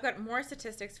 so I've got more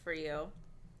statistics for you.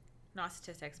 Not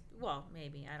statistics. Well,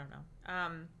 maybe. I don't know.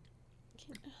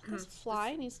 This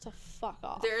fly needs to fuck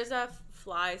off. There's a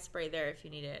fly spray there if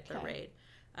you need it at the raid.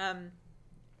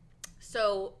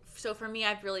 So for me,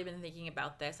 I've really been thinking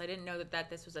about this. I didn't know that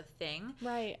this was a thing.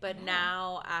 Right. But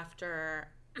now, after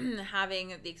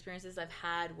having the experiences I've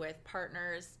had with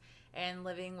partners and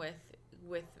living with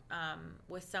with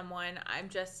someone, I'm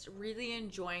just really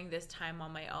enjoying this time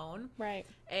on my own. Right.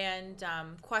 And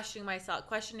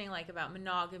questioning like about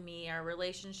monogamy or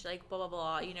relationship, like blah blah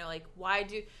blah. You know, like why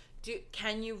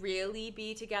can you really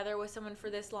be together with someone for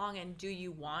this long, and do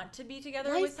you want to be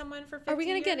together with someone for 50 Are we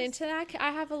gonna years? get into that?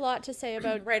 I have a lot to say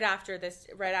about right after I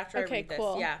read this.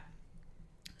 Cool. Yeah.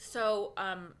 So,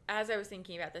 as I was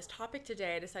thinking about this topic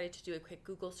today, I decided to do a quick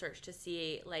Google search to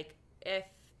see, like, if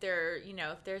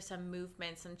there's some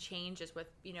movement, some changes with,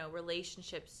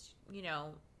 relationships,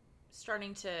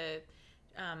 starting to,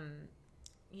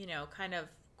 kind of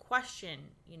question,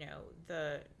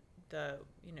 the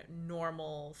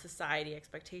normal society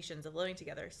expectations of living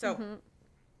together. So,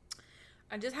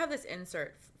 I just have this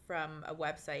insert from a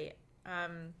website.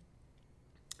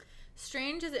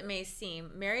 Strange as it may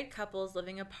seem, married couples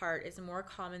living apart is more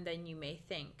common than you may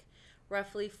think.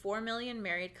 Roughly 4 million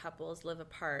married couples live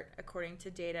apart, according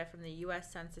to data from the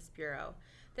U.S. Census Bureau.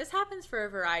 This happens for a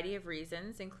variety of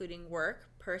reasons, including work,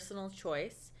 personal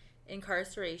choice,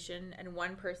 incarceration, and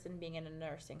one person being in a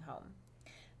nursing home.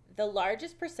 The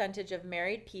largest percentage of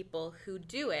married people who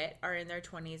do it are in their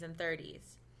 20s and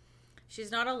 30s.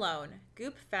 She's not alone.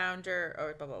 Goop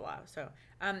founder,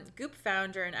 Goop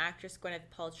founder and actress Gwyneth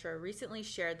Paltrow recently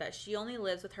shared that she only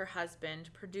lives with her husband,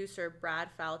 producer Brad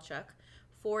Falchuk,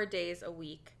 4 days a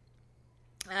week.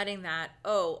 Adding that,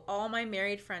 all my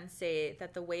married friends say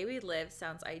that the way we live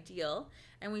sounds ideal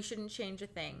and we shouldn't change a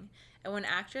thing. And when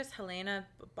actress Helena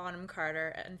Bonham Carter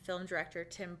and film director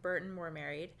Tim Burton were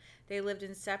married, they lived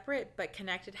in separate but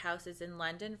connected houses in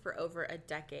London for over a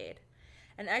decade.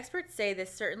 And experts say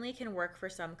this certainly can work for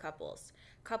some couples.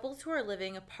 Couples who are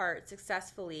living apart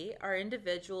successfully are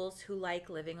individuals who like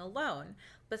living alone,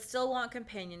 but still want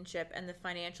companionship and the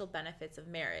financial benefits of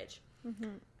marriage.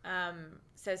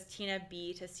 Says Tina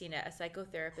B. Tessina, a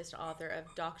psychotherapist, author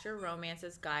of Dr.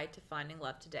 Romance's Guide to Finding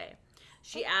Love Today.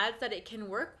 She adds that it can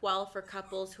work well for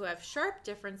couples who have sharp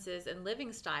differences in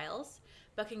living styles,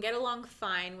 but can get along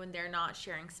fine when they're not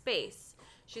sharing space.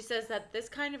 She says that this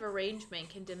kind of arrangement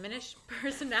can diminish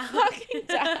personality. Fucking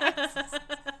Dax.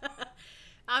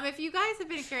 If you guys have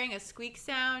been hearing a squeak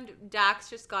sound, Dax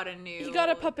just got a new... He got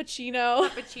a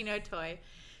puppuccino toy.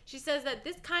 She says that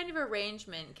this kind of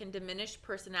arrangement can diminish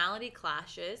personality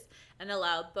clashes and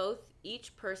allow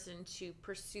each person to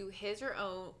pursue his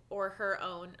or her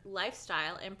own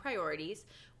lifestyle and priorities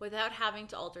without having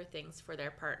to alter things for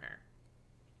their partner.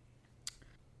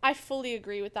 I fully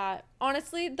agree with that.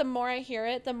 Honestly, the more I hear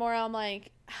it, the more I'm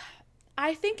like,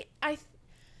 I'm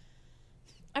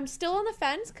still on the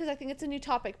fence because I think it's a new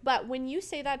topic. But when you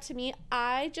say that to me,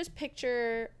 I just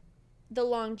picture the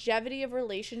longevity of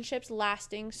relationships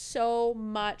lasting so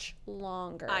much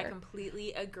longer. I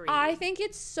completely agree. I think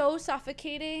it's so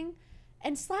suffocating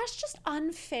and / just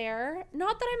unfair.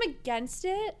 Not that I'm against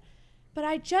it, but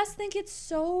I just think it's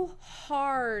so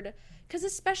hard. Because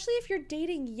especially if you're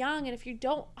dating young and if you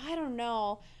don't, I don't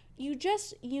know, you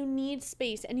need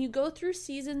space and you go through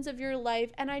seasons of your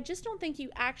life. And I just don't think you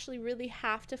actually really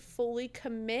have to fully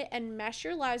commit and mesh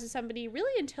your lives with somebody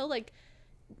really until like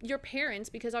your parents,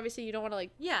 because obviously you don't want to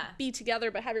be together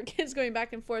but have your kids going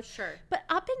back and forth. Sure. But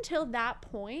up until that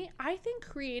point, I think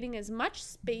creating as much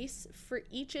space for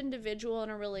each individual in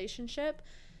a relationship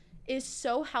is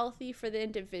so healthy for the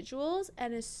individuals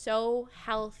and is so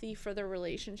healthy for the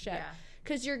relationship. Yeah.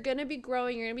 Because you're going to be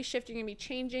growing, you're going to be shifting, you're going to be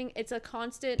changing. It's a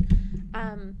constant,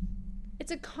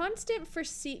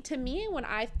 to me, when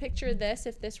I picture this,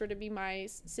 if this were to be my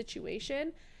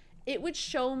situation, it would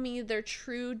show me their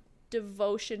true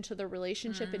devotion to the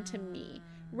relationship and to me.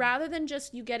 Rather than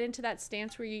just you get into that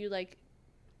stance where you like,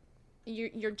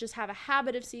 you're just have a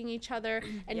habit of seeing each other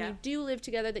and you do live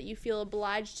together, that you feel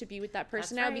obliged to be with that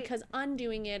person. That's now right. Because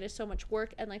undoing it is so much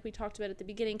work, and like we talked about at the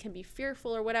beginning, can be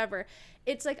fearful or whatever.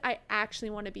 It's like, I actually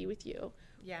want to be with you.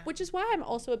 Yeah. Which is why I'm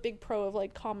also a big pro of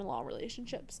like common law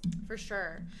relationships. For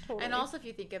sure. Totally. And also if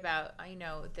you think about,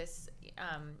 this,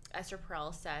 Esther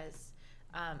Perel says,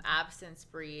 absence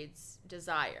breeds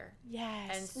desire.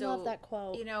 Yes. And so, love that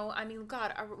quote.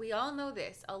 God, we all know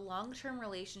this. A long-term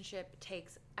relationship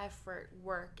takes effort,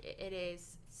 work. It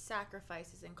is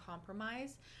sacrifices and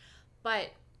compromise.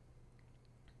 But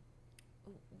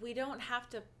we don't have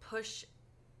to push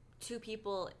two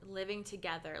people living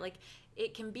together. Like,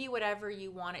 it can be whatever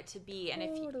you want it to be. And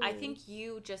totally. I think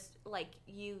you just,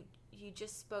 you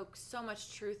just spoke so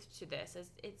much truth to this.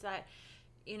 It's that,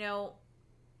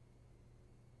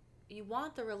 you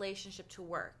want the relationship to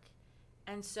work.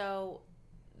 And so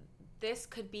this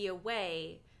could be a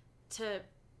way to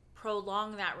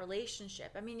prolong that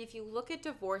relationship. I mean, if you look at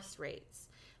divorce rates,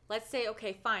 let's say,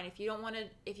 okay, fine, if you want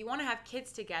to have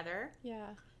kids together,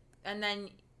 and then,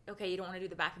 okay, you don't want to do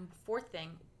the back and forth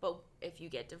thing, but if you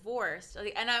get divorced,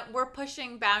 and we're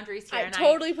pushing boundaries here. I'm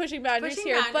totally pushing boundaries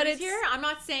here, but it's here. I'm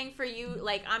not saying for you,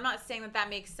 like, I'm not saying that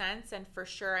makes sense, and for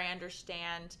sure I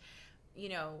understand, you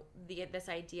know, this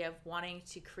idea of wanting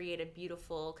to create a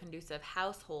beautiful, conducive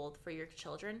household for your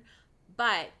children.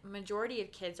 But majority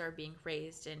of kids are being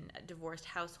raised in divorced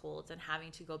households and having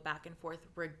to go back and forth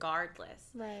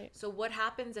regardless. Right. So what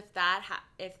happens if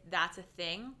if that's a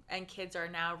thing and kids are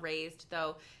now raised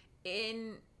though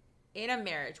in a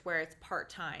marriage where it's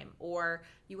part-time, or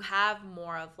you have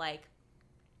more of like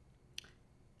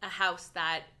a house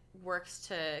that works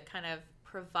to kind of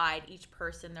provide each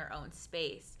person their own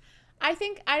space? I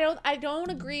think I don't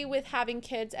agree with having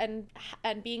kids and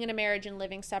being in a marriage and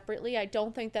living separately. I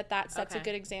don't think that sets a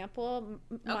good example.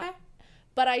 Okay.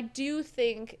 But I do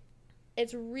think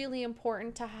it's really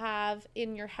important to have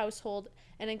in your household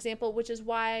an example, which is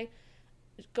why,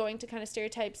 going to kind of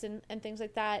stereotypes and things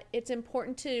like that, it's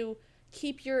important to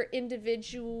keep your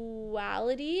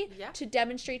individuality, to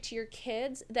demonstrate to your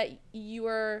kids that you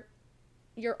are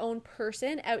your own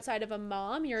person outside of a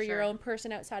mom. You're your own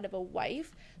person outside of a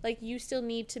wife. Like, you still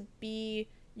need to be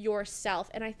yourself.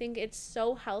 And I think it's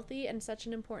so healthy and such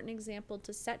an important example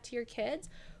to set to your kids,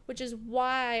 which is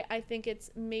why I think it's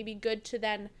maybe good to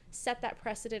then set that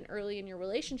precedent early in your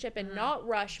relationship and not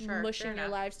rush mushing your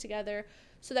lives together,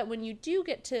 so that when you do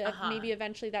get to maybe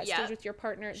eventually that stage with your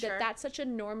partner, that's such a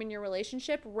norm in your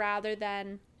relationship rather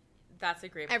than that's a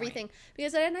great point. Everything.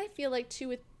 Because then I feel like too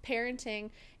with parenting,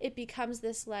 it becomes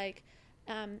this like,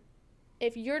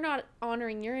 if you're not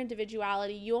honoring your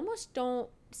individuality, you almost don't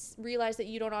realize that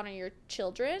you don't honor your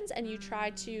children's, and you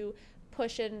try to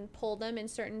push and pull them in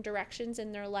certain directions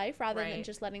in their life rather than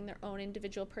just letting their own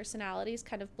individual personalities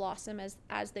kind of blossom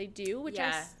as they do, which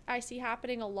I see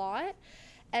happening a lot.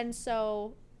 And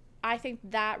so I think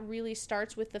that really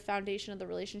starts with the foundation of the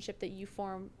relationship that you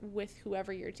form with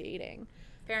whoever you're dating.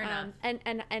 Fair enough.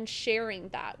 And sharing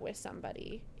that with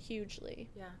somebody hugely.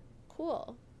 Yeah.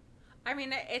 Cool. I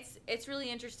mean, it's really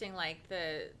interesting. Like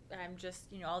I'm just,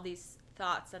 you know, all these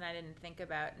thoughts that I didn't think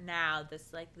about now.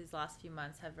 These last few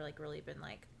months have really been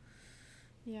like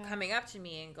coming up to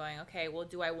me and going, okay, well,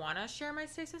 do I want to share my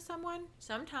space with someone?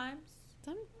 Sometimes.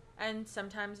 And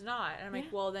sometimes not. And I'm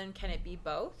like, well, then can it be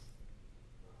both?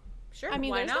 Sure, I mean,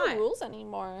 why there's not? no rules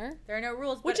anymore. There are no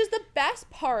rules. Which is the best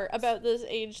part about this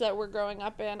age that we're growing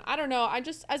up in. I don't know. I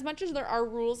just, as much as there are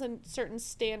rules and certain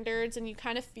standards, and you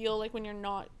kind of feel like when you're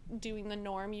not doing the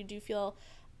norm, you do feel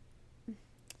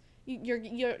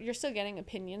you're still getting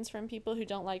opinions from people who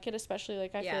don't like it, especially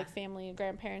like I feel like family and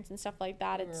grandparents and stuff like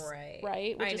that. It's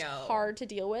right, which is hard to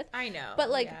deal with. I know. But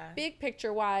like big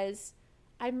picture wise,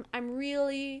 I'm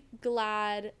really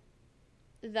glad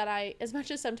that as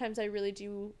much as sometimes I really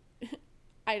do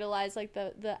idolize like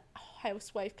the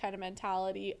housewife kind of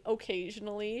mentality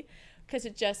occasionally, because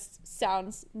it just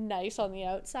sounds nice on the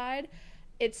outside,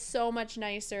 it's so much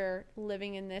nicer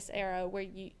living in this era where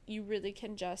you really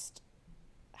can just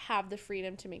have the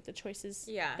freedom to make the choices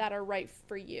that are right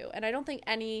for you. And I don't think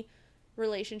any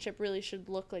relationship really should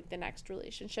look like the next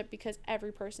relationship, because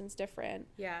every person's different.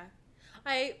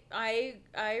 I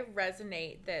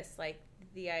resonate this, like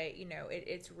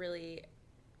it's really,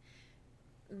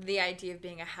 the idea of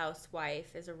being a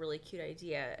housewife is a really cute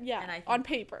idea. Yeah, and I think, on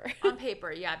paper.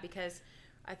 Because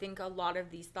I think a lot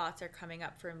of these thoughts are coming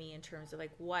up for me in terms of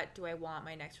like, what do I want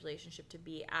my next relationship to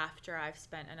be after I've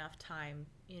spent enough time,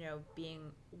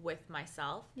 being with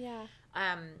myself.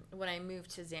 When I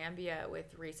moved to Zambia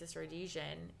with racist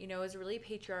Rhodesian, it was a really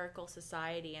patriarchal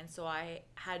society, and so I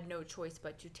had no choice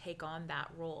but to take on that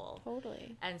role.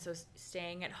 Totally. And so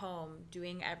staying at home,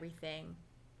 doing everything,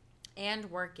 and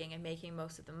working and making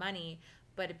most of the money,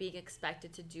 but being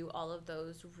expected to do all of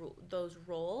those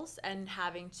roles, and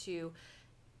having to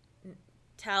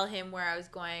tell him where I was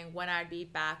going, when I'd be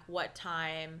back, what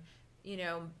time,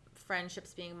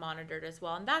 friendships being monitored as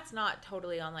well. And that's not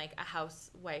totally on like a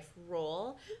housewife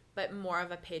role, but more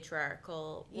of a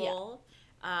patriarchal role.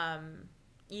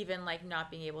 Even like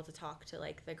not being able to talk to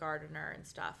like the gardener and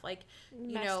stuff, like,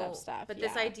 messed up stuff. But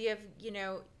this idea of,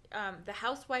 the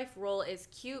housewife role is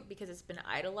cute because it's been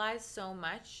idolized so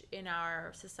much in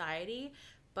our society.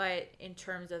 But in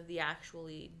terms of the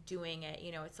actually doing it,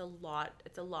 it's a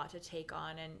lot to take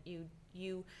on. And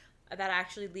you that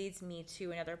actually leads me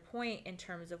to another point in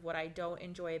terms of what I don't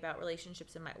enjoy about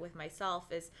relationships with myself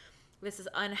is this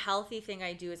unhealthy thing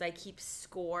I do is I keep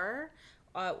score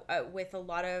with a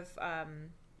lot of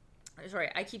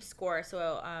I keep score, so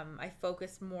I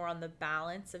focus more on the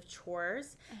balance of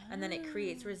chores, and then it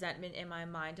creates resentment in my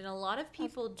mind. And a lot of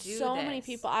people do so this. many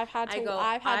people I've had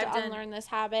to unlearn this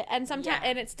habit, and sometimes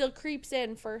and it still creeps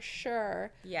in for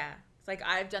sure. Yeah. It's like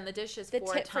I've done the dishes the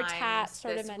 4 tit times for tat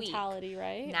sort this of mentality, week.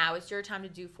 right? Now it's your time to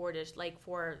do 4 dish, like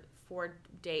 4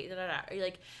 days,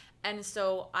 like, and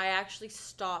so I actually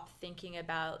stop thinking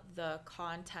about the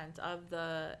content of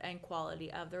the and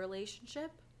quality of the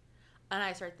relationship, and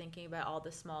I start thinking about all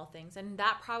the small things. And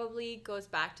that probably goes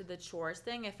back to the chores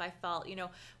thing. If I felt,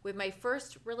 with my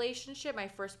first relationship, my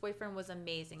first boyfriend was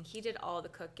amazing. He did all the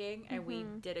cooking, and we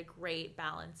did a great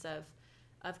balance of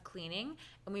cleaning,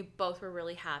 and we both were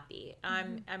really happy. I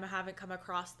haven't come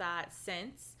across that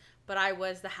since, but I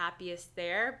was the happiest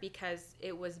there because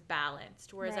it was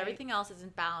balanced, whereas everything else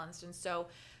isn't balanced. And so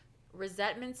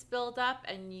resentments build up,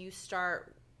 and you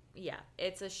start,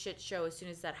 it's a shit show as soon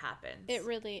as that happens. It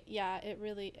really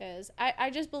is. I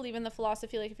just believe in the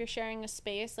philosophy, like, if you're sharing a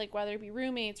space, like, whether it be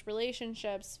roommates,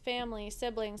 relationships, family,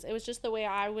 siblings, it was just the way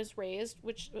I was raised,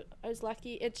 which I was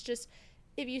lucky. It's just,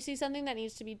 if you see something that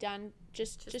needs to be done,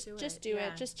 just do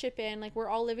it. Just chip in. Like, we're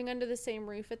all living under the same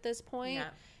roof at this point. Yeah.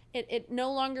 It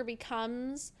no longer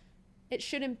becomes, it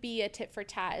shouldn't be a tit for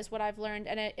tat is what I've learned.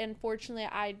 And unfortunately,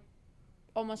 I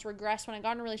almost regressed when I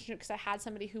got in a relationship because I had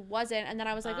somebody who wasn't. And then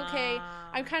I was like, okay,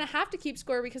 I kind of have to keep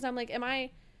score, because I'm like,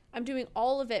 I'm doing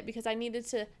all of it because I needed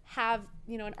to have,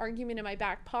 an argument in my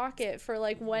back pocket for,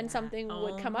 like, when something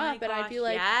would come up. And I'd be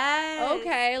like,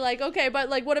 okay, but,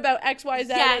 like, what about X, Y,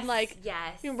 Z? And, like,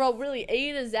 really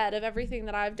A to Z of everything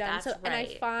that I've done. And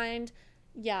I find,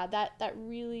 that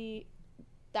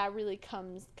really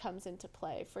comes into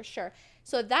play for sure.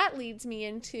 So that leads me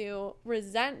into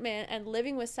resentment and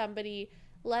living with somebody.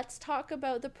 Let's talk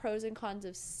about the pros and cons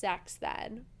of sex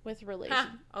then with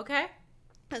relationships. Okay.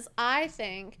 Because I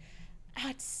think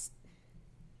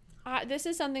this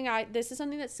is something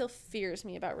that still fears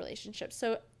me about relationships.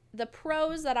 So the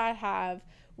pros that I have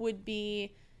would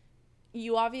be,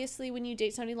 you obviously, when you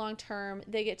date somebody long term,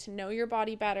 they get to know your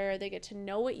body better. They get to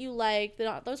know what you like.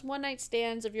 Those one night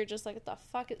stands of you're just like, what the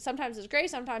fuck? Sometimes it's great.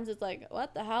 Sometimes it's like,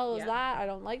 what the hell is that? I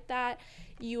don't like that.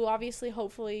 You obviously,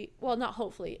 not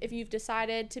hopefully, if you've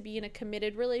decided to be in a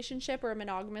committed relationship or a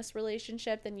monogamous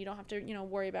relationship, then you don't have to,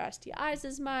 worry about STIs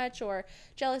as much or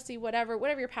jealousy, whatever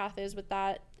your path is with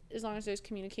that, as long as there's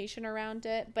communication around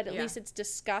it. But at least it's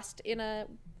discussed in a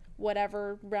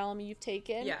whatever realm you've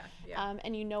taken,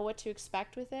 and you know what to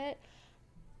expect with it.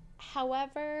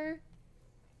 However,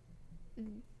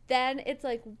 then it's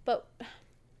like, but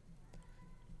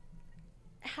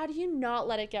how do you not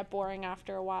let it get boring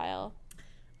after a while?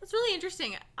 That's really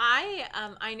interesting.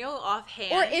 I know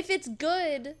offhand. Or if it's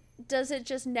good, does it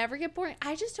just never get boring?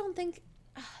 I just don't think.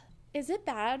 Is it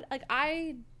bad? Like,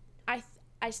 I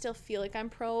still feel like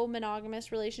I'm pro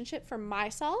monogamous relationship for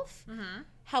myself. Mm-hmm.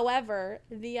 However,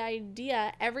 the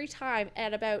idea every time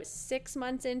at about 6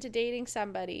 months into dating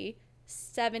somebody,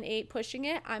 7, 8 pushing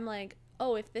it, I'm like,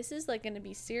 oh, if this is, like, going to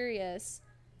be serious,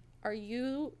 are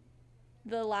you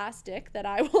the last dick that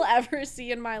I will ever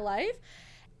see in my life?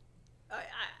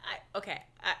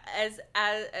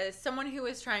 As someone who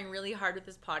is trying really hard with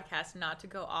this podcast not to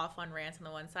go off on rants on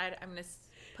the one side, I'm going to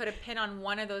put a pin on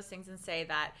one of those things and say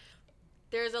that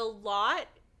there's a lot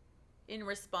in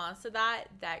response to that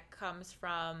comes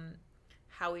from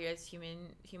how we as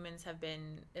humans have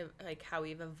been, like, how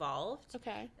we've evolved.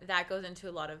 Okay. That goes into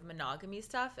a lot of monogamy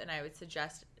stuff, and I would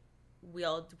suggest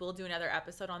we'll do another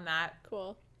episode on that.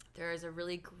 Cool. There is a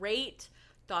really great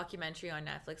documentary on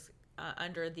Netflix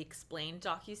under the Explained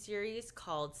docuseries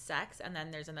called Sex, and then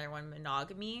there's another one,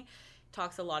 Monogamy.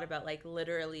 Talks a lot about, like,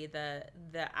 literally the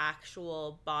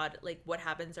actual body, like, what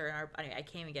happens in our body. I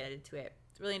can't even get into it.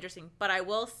 It's really interesting. But I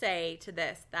will say to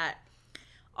this that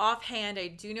offhand, I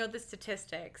do know the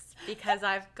statistics because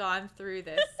I've gone through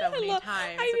this so many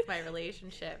times with my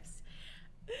relationships.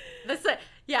 The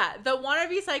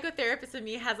wannabe psychotherapist in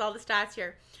me has all the stats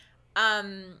here.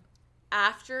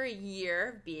 After a year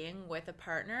of being with a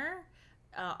partner,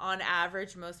 on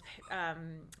average,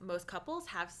 most couples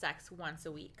have sex once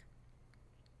a week.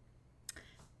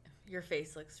 Your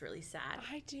face looks really sad.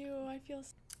 I do. I feel.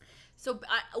 So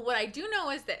what I do know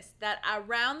is this, that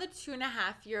around the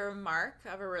 2.5-year mark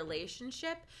of a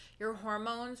relationship, your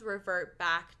hormones revert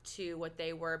back to what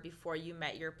they were before you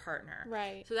met your partner.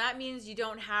 Right. So that means you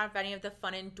don't have any of the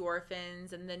fun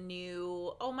endorphins and the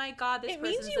new, oh my God, this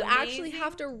person's amazing. It means you actually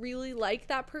have to really like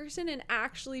that person and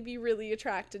actually be really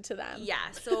attracted to them.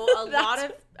 Yeah. So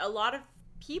a lot of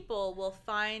people will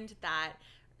find that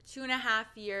 2.5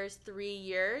 years, 3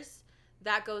 years,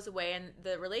 that goes away and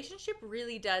the relationship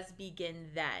really does begin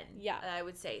then. Yeah. I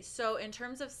would say. So in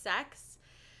terms of sex,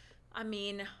 I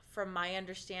mean, from my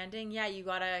understanding, yeah, you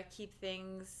gotta keep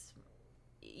things,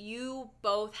 you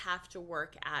both have to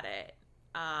work at it.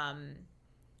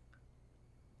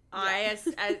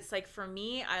 As like for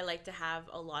me, I like to have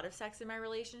a lot of sex in my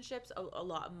relationships, a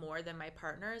lot more than my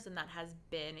partners, and that has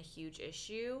been a huge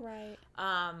issue. Right.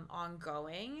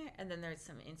 Ongoing. And then there's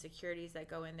some insecurities that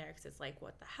go in there because it's like,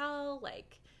 what the hell?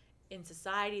 Like in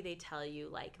society, they tell you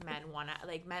like men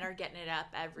are getting it up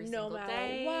every single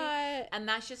day. What? And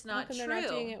that's just not true. They're not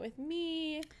doing it with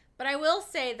me. But I will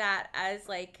say that as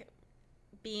like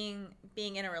being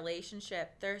in a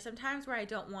relationship, there are some times where I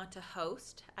don't want to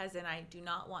host, as in I do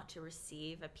not want to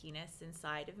receive a penis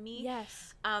inside of me.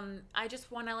 Yes. I just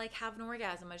want to like have an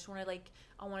orgasm. I just want to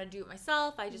I want to do it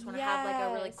myself. I just want to have like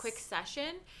a really quick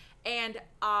session. And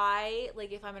I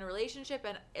like, if I'm in a relationship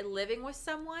and living with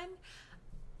someone,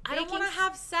 I don't want to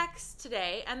have sex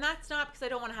today, and that's not because I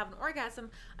don't want to have an orgasm.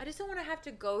 I just don't want to have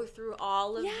to go through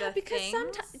all of the things. Yeah, because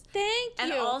sometimes, thank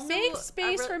you. Also make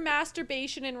space for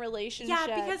masturbation in relationships.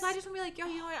 Yeah, because I just want to be like, yo,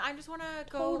 you know what? I just want to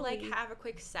go like have a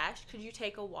quick sesh. Could you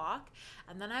take a walk?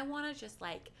 And then I want to just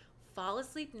like fall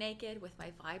asleep naked with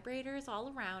my vibrators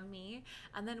all around me,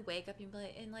 and then wake up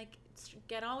and like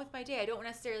get on with my day. I don't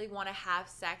necessarily want to have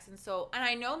sex, and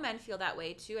I know men feel that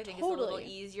way too. I think it's a little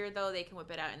easier though. They can whip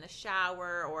it out in the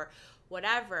shower or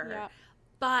whatever. Yeah.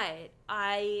 But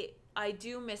I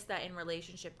do miss that in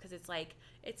relationship, because it's like,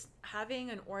 it's having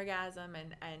an orgasm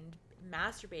and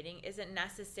masturbating isn't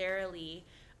necessarily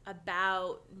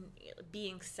about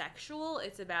being sexual.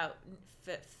 It's about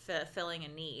fulfilling a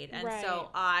need. And so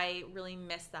I really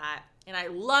miss that, and I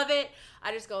love it.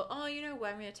 I just go, oh, you know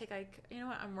what, I'm gonna take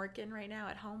I'm working right now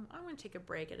at home, I'm gonna take a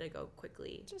break and I go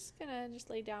quickly, just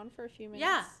lay down for a few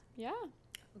minutes. Yeah.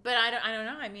 But I don't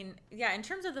know. I mean, yeah, in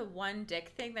terms of the one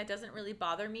dick thing, that doesn't really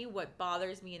bother me. What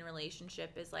bothers me in a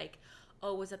relationship is like,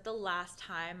 oh, was it the last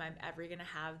time I'm ever going to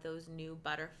have those new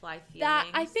butterfly feelings?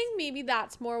 I think maybe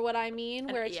that's more what I mean,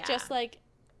 where it's just like,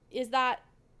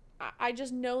 I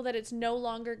just know that it's no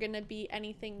longer going to be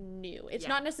anything new. It's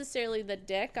not necessarily the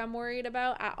dick I'm worried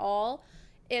about at all.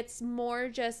 It's more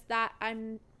just that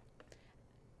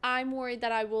I'm worried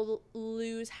that I will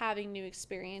lose having new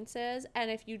experiences.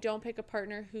 And if you don't pick a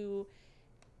partner who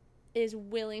is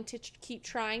willing to keep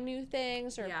trying new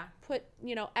things or put,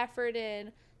 effort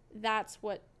in, that's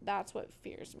what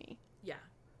fears me. Yeah.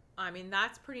 I mean,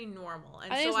 that's pretty normal.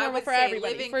 And I think it's normal for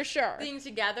everybody, for sure. Living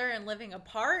together and living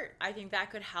apart, I think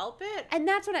that could help it. And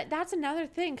that's another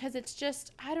thing, because it's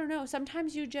just, I don't know,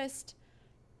 sometimes you just,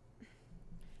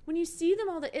 when you see them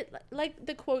all, like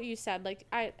the quote you said,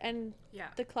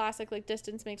 the classic, like,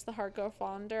 distance makes the heart grow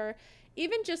fonder.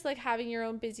 Even just like having your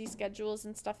own busy schedules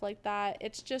and stuff like that,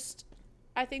 it's just,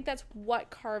 I think that's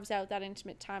what carves out that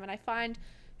intimate time. And I find,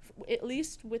 at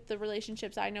least with the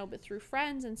relationships I know, but through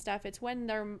friends and stuff, it's when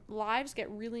their lives get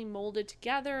really molded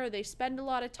together, or they spend a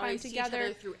lot of time together. See each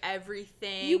other through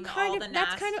everything. You kind of,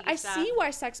 that's kind of, I see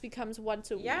why sex becomes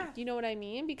once a week. You know what I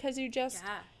mean? Because you just,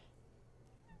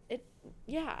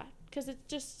 because it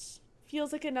just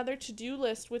feels like another to-do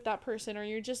list with that person, or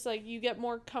you're just like, you get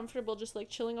more comfortable just like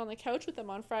chilling on the couch with them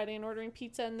on Friday and ordering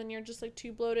pizza, and then you're just like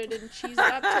too bloated and cheesed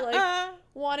up to like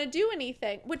want to do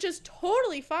anything, which is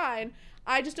totally fine.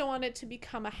 I just don't want it to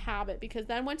become a habit, because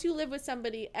then once you live with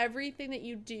somebody, everything that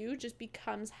you do just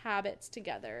becomes habits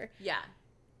together. Yeah.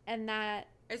 And that,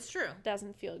 it's true,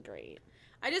 doesn't feel great.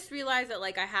 I just realized that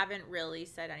like I haven't really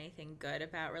said anything good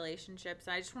about relationships.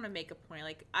 I just want to make a point.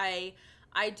 Like I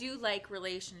do like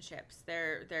relationships.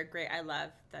 They're great. I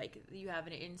love, like, you have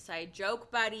an inside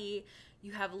joke buddy.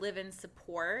 You have live-in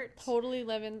support. Totally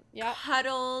live-in, yeah.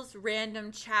 Cuddles,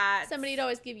 random chats. Somebody to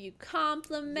always give you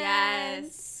compliments.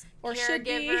 Yes. Or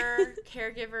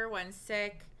caregiver when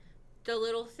sick. The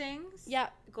little things. Yeah.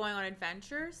 Going on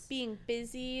adventures. Being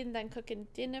busy and then cooking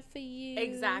dinner for you.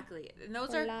 Exactly. And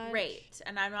those are lunch. Great.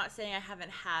 And I'm not saying I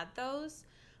haven't had those,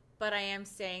 but I am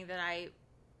saying that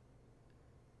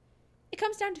it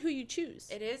comes down to who you choose.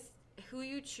 It is who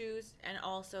you choose, and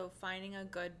also finding a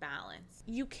good balance.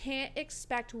 You can't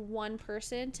expect one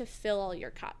person to fill all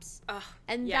your cups.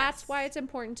 And that's why it's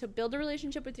important to build a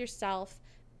relationship with yourself,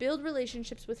 build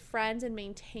relationships with friends, and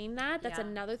maintain that. That's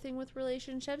another thing with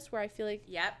relationships where I feel like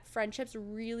friendships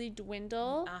really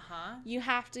dwindle. You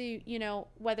have to,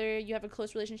 whether you have a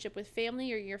close relationship with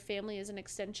family or your family is an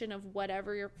extension of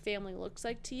whatever your family looks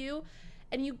like to you.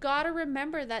 And you gotta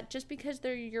remember that just because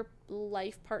they're your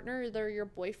life partner, or they're your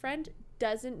boyfriend,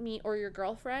 doesn't mean, or your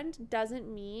girlfriend, doesn't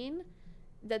mean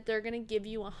that they're going to give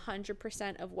you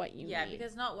 100% of what you need. Yeah,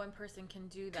 because not one person can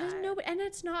do that. And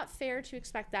it's not fair to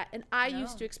expect that. And I No.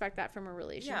 used to expect that from a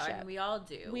relationship. Yeah, and we all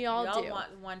do. We all do.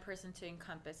 Want one person to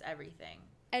encompass everything.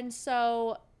 And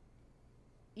so,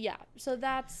 yeah. So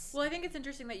that's... Well, I think it's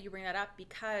interesting that you bring that up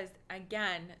because,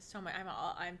 again,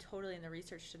 I'm totally in the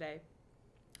research today.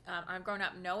 I've grown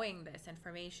up knowing this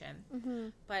information, Mm-hmm.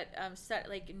 but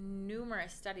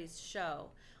numerous studies show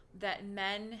that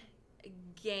men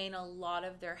gain a lot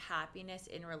of their happiness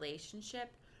in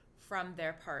relationship from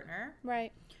their partner.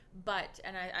 Right. But,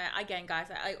 and I again, guys,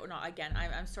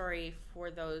 I'm sorry for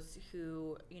those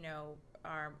who,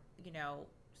 are,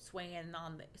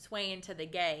 swaying to the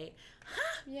gay.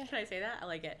 Yeah. Can I say that? I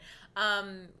like it.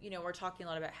 We're talking a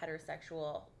lot about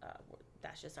heterosexual,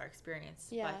 that's just our experience.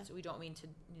 Yeah. But we don't mean to,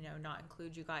 not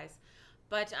include you guys.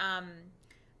 But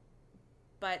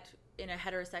in a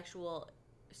heterosexual,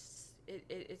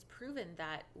 it's proven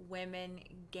that women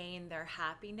gain their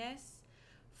happiness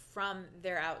from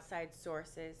their outside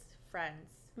sources, friends,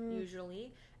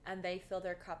 usually, and they fill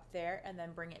their cup there and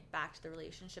then bring it back to the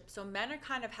relationship. So men are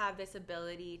kind of have this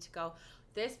ability to go,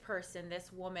 this person,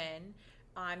 this woman,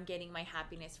 I'm getting my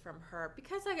happiness from her.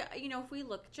 Because, if we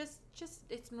look, just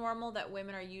it's normal that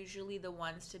women are usually the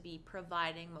ones to be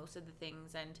providing most of the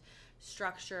things and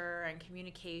structure and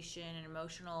communication and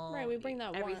emotional, Right, we bring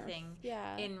that everything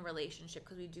warmth. in relationship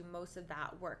because we do most of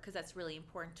that work because that's really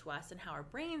important to us and how our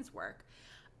brains work.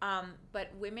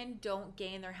 But women don't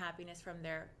gain their happiness from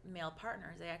their male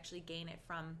partners. They actually gain it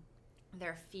from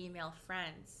their female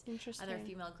friends and their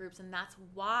female groups. And that's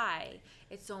why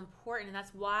it's so important. And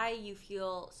that's why you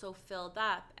feel so filled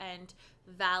up and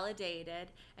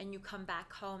validated and you come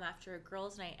back home after a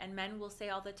girls' night. And men will say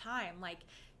all the time, like,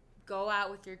 go out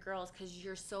with your girls because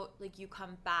you're so, like, you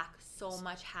come back so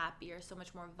much happier, so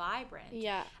much more vibrant.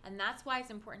 Yeah. And that's why it's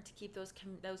important to keep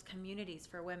those communities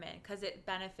for women because it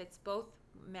benefits both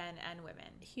men and women.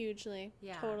 Hugely.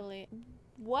 Yeah. Totally.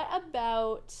 What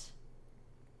about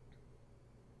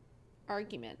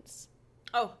arguments?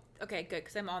 Oh, okay, good,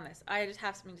 because I'm on this. I just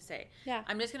have something to say. Yeah.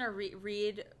 I'm just going to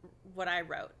read what I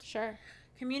wrote. Sure.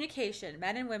 Communication.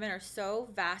 Men and women are so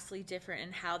vastly different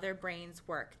in how their brains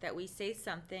work that we say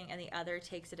something and the other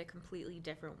takes it a completely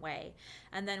different way.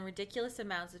 And then ridiculous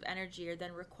amounts of energy are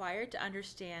then required to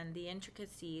understand the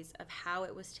intricacies of how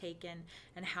it was taken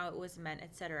and how it was meant,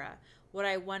 etc. What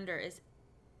I wonder is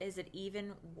it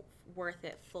even worth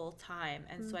it full time?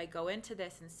 And so I go into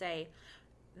this and say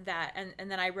that,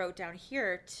 and then I wrote down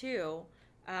here too,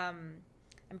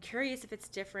 I'm curious if it's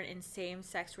different in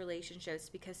same-sex relationships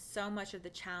because so much of the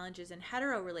challenges in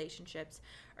hetero relationships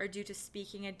are due to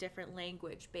speaking a different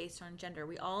language based on gender.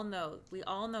 We all know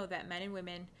that men and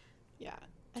women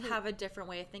have a different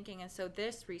way of thinking. And so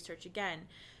this research, again,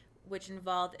 which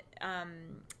involved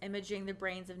imaging the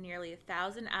brains of nearly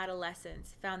 1,000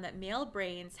 adolescents, found that male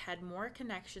brains had more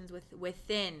connections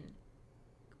within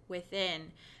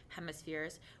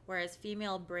hemispheres, whereas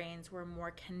female brains were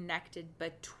more connected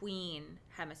between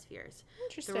hemispheres.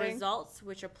 Interesting. The results,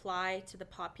 which apply to the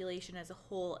population as a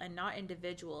whole and not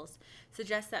individuals,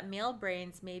 suggest that male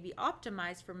brains may be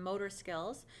optimized for motor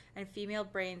skills and female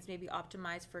brains may be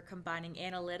optimized for combining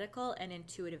analytical and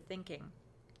intuitive thinking.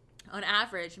 On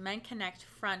average, men connect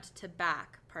front to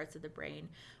back parts of the brain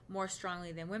more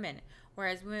strongly than women,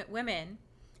 whereas women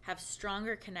have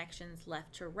stronger connections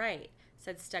left to right,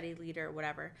 said study leader,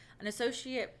 whatever. An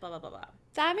associate, blah, blah, blah, blah.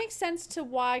 That makes sense to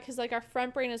why, because, like, our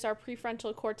front brain is our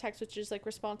prefrontal cortex, which is, like,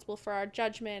 responsible for our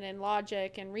judgment and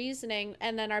logic and reasoning.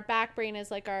 And then our back brain is,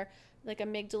 like, our, like,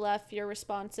 amygdala, fear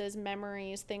responses,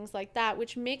 memories, things like that,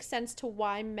 which makes sense to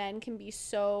why men can be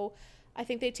so... I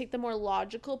think they take the more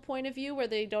logical point of view where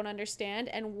they don't understand,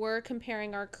 and we're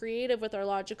comparing our creative with our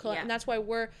logical, and that's why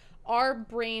our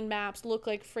brain maps look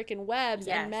like freaking webs,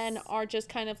 and men are just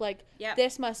kind of like,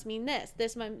 this must mean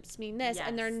this must mean this,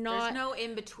 and they're not. There's no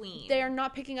in between. They are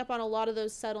not picking up on a lot of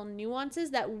those subtle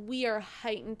nuances that we are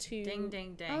heightened to. Ding,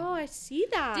 ding, ding. Oh, I see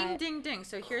that. Ding, ding, ding.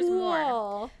 So here's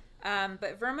more.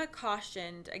 But Verma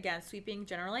cautioned against sweeping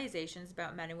generalizations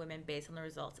about men and women based on the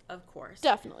results, of course.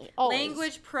 Definitely. Always.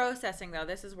 Language processing, though,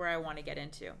 this is where I want to get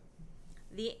into.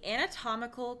 The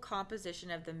anatomical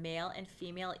composition of the male and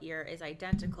female ear is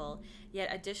identical,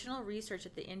 yet additional research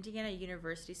at the Indiana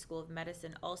University School of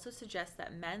Medicine also suggests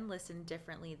that men listen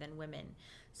differently than women.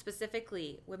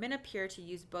 Specifically, women appear to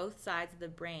use both sides of the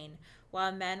brain,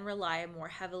 while men rely more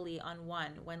heavily on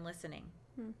one when listening.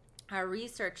 Our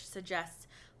research suggests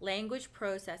Language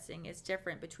processing is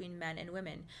different between men and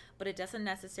women, but it doesn't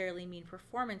necessarily mean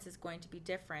performance is going to be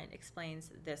different,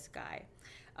 explains this guy.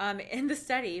 In the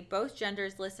study, both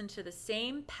genders listened to the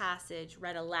same passage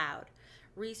read aloud.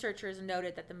 Researchers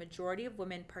noted that the majority of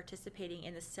women participating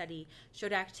in the study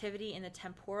showed activity in the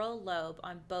temporal lobe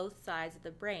on both sides of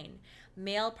the brain.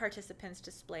 Male participants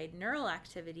displayed neural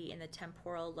activity in the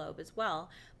temporal lobe as well,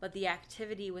 but the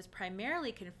activity was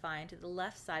primarily confined to the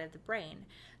left side of the brain.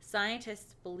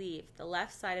 Scientists believe the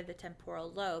left side of the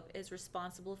temporal lobe is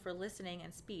responsible for listening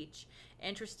and speech.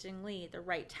 Interestingly, the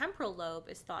right temporal lobe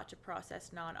is thought to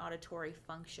process non-auditory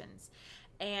functions.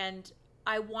 And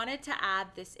I wanted to add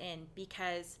this in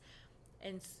because,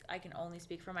 and I can only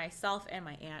speak for myself and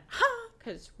my aunt,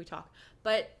 because we talk,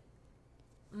 but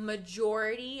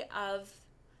majority of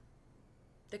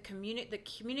the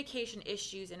communication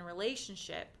issues in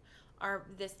relationship are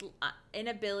this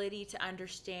inability to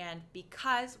understand,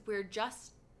 because we're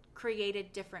just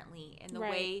created differently in the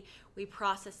way we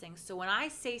process things. So when I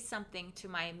say something to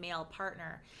my male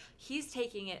partner, he's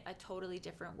taking it a totally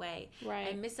different way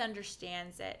and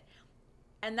misunderstands it.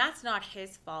 And that's not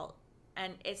his fault,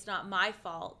 and it's not my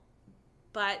fault,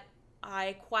 but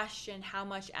I question how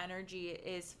much energy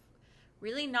is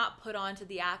really not put onto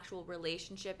the actual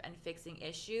relationship and fixing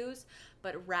issues,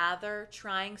 but rather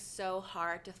trying so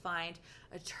hard to find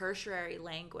a tertiary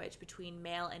language between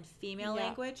male and female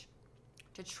language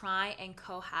to try and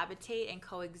cohabitate and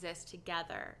coexist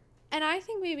together. And I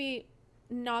think maybe,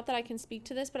 not that I can speak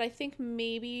to this, but I think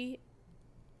maybe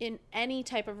in any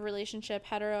type of relationship,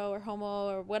 hetero or homo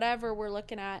or whatever we're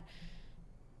looking at,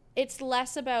 it's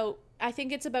less about, I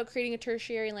think it's about creating a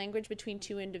tertiary language between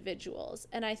two individuals.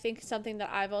 And I think something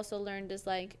that I've also learned is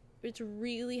like, it's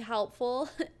really helpful.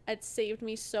 It's saved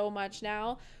me so much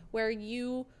now, where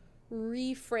you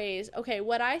rephrase, okay,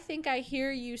 what I think I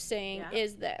hear you saying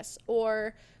is this.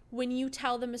 Or when you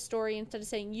tell them a story, instead of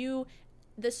saying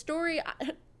the story,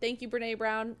 thank you, Brene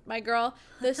Brown, my girl,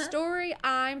 the story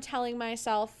I'm telling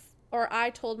myself, or I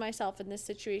told myself in this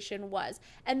situation was,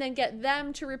 and then get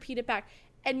them to repeat it back.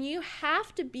 And you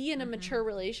have to be in a mature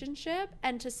relationship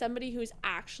and to somebody who's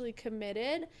actually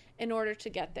committed in order to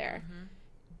get there.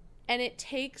 And it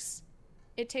takes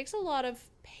a lot of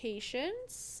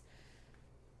patience,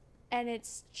 and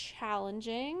it's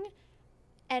challenging.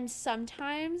 And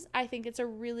sometimes I think it's a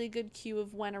really good cue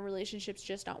of when a relationship's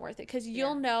just not worth it. Because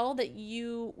you'll know that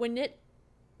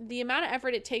the amount of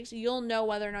effort it takes, you'll know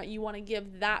whether or not you want to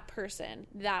give that person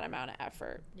that amount of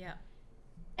effort. Yeah.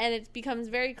 And it becomes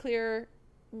very clear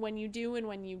when you do and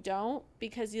when you don't,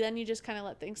 because then you just kind of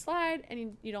let things slide,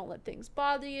 and you don't let things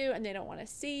bother you, and they don't want to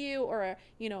see you, or,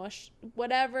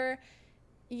 whatever.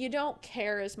 You don't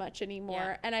care as much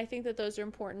anymore. And I think that those are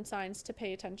important signs to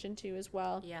pay attention to as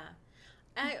well. Yeah.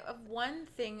 One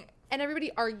thing, and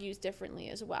everybody argues differently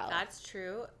as well. That's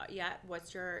true. Yeah.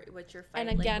 What's your fight and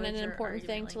again, an important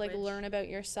thing to learn about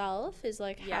yourself is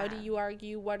how do you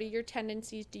argue? What are your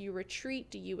tendencies? Do you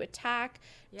retreat? Do you attack?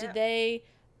 Yeah.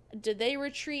 Do they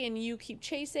retreat and you keep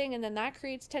chasing, and then that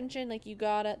creates tension? You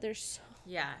gotta.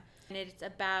 And it's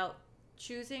about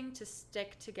choosing to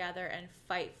stick together and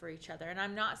fight for each other. And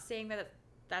I'm not saying that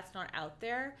that's not out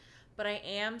there, but I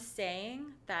am saying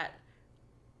that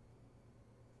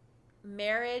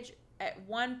marriage at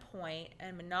one point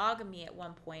and monogamy at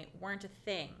one point weren't a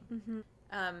thing.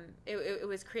 It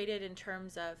was created in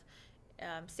terms of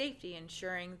safety,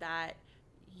 ensuring that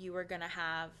you were going to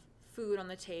have food on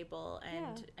the table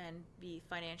and be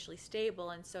financially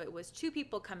stable. And so it was two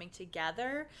people coming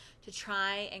together to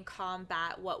try and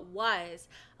combat what was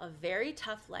a very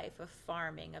tough life of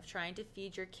farming, of trying to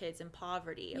feed your kids in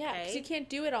poverty. Okay? Yeah, because you can't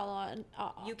do it all on...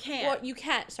 you can't. Well, you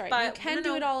can't, sorry. But you can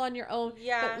do it all on your own.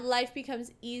 Yeah. But life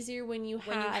becomes easier when you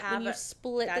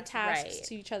split the tasks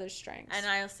to each other's strengths. And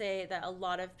I'll say that a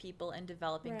lot of people in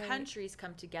developing countries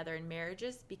come together in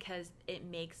marriages because it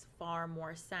makes far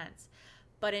more sense.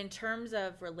 But in terms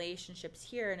of relationships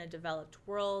here in a developed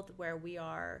world where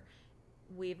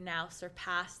we've now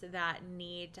surpassed that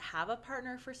need to have a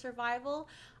partner for survival,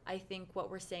 I think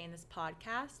what we're saying in this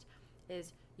podcast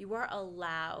is you are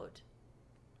allowed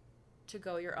to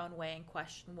go your own way and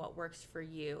question what works for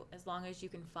you. As long as you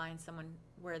can find someone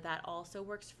where that also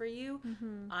works for you,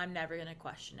 I'm never going to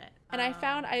question it. And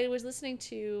I was listening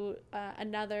to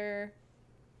another,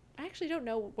 I actually don't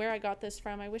know where I got this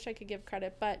from. I wish I could give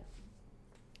credit, but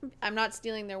I'm not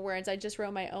stealing their words. I just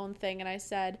wrote my own thing, and I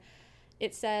said,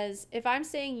 it says, if I'm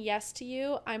saying yes to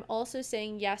you, I'm also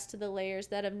saying yes to the layers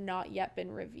that have not yet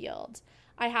been revealed.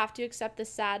 I have to accept the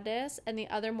sadness and the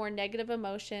other more negative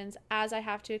emotions, as I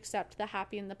have to accept the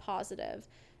happy and the positive.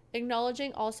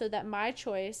 Acknowledging also that my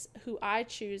choice, who I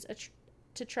choose,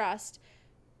 to trust,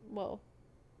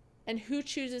 and who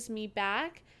chooses me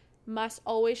back must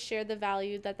always share the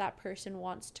value that that person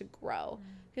wants to grow.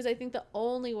 Because I think the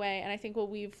only way, and I think what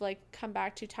we've like come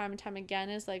back to time and time again,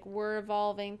 is like we're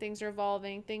evolving, things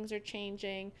are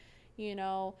changing, you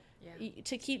know,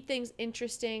 to keep things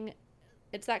interesting.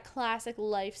 It's that classic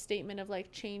life statement of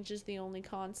like change is the only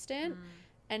constant.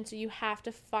 And so you have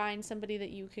to find somebody that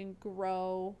you can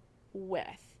grow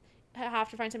with.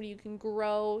 Have to find somebody you can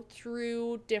grow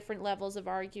through different levels of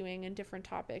arguing and different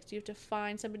topics. You have to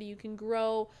find somebody you can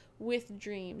grow with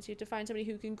dreams. You have to find somebody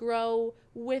who can grow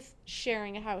with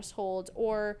sharing a household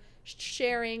or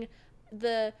sharing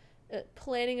the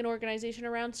planning an organization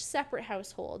around separate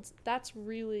households. That's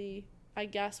really, I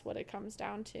guess, what it comes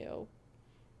down to.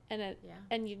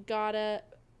 And you gotta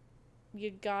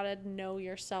know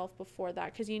yourself before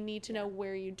that, because you need to know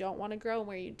where you don't want to grow and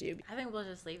where you do. I think we'll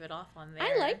just leave it off on there.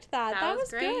 I liked that. That was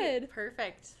great. Good.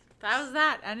 Perfect. That was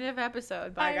that. End of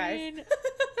episode. Bye, guys.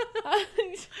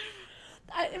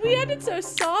 We ended so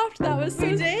soft. That was so.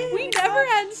 We did? We never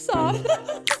end soft.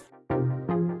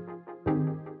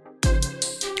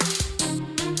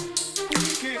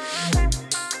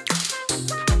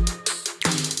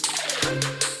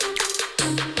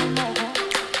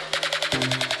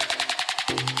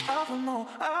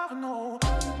 I don't know.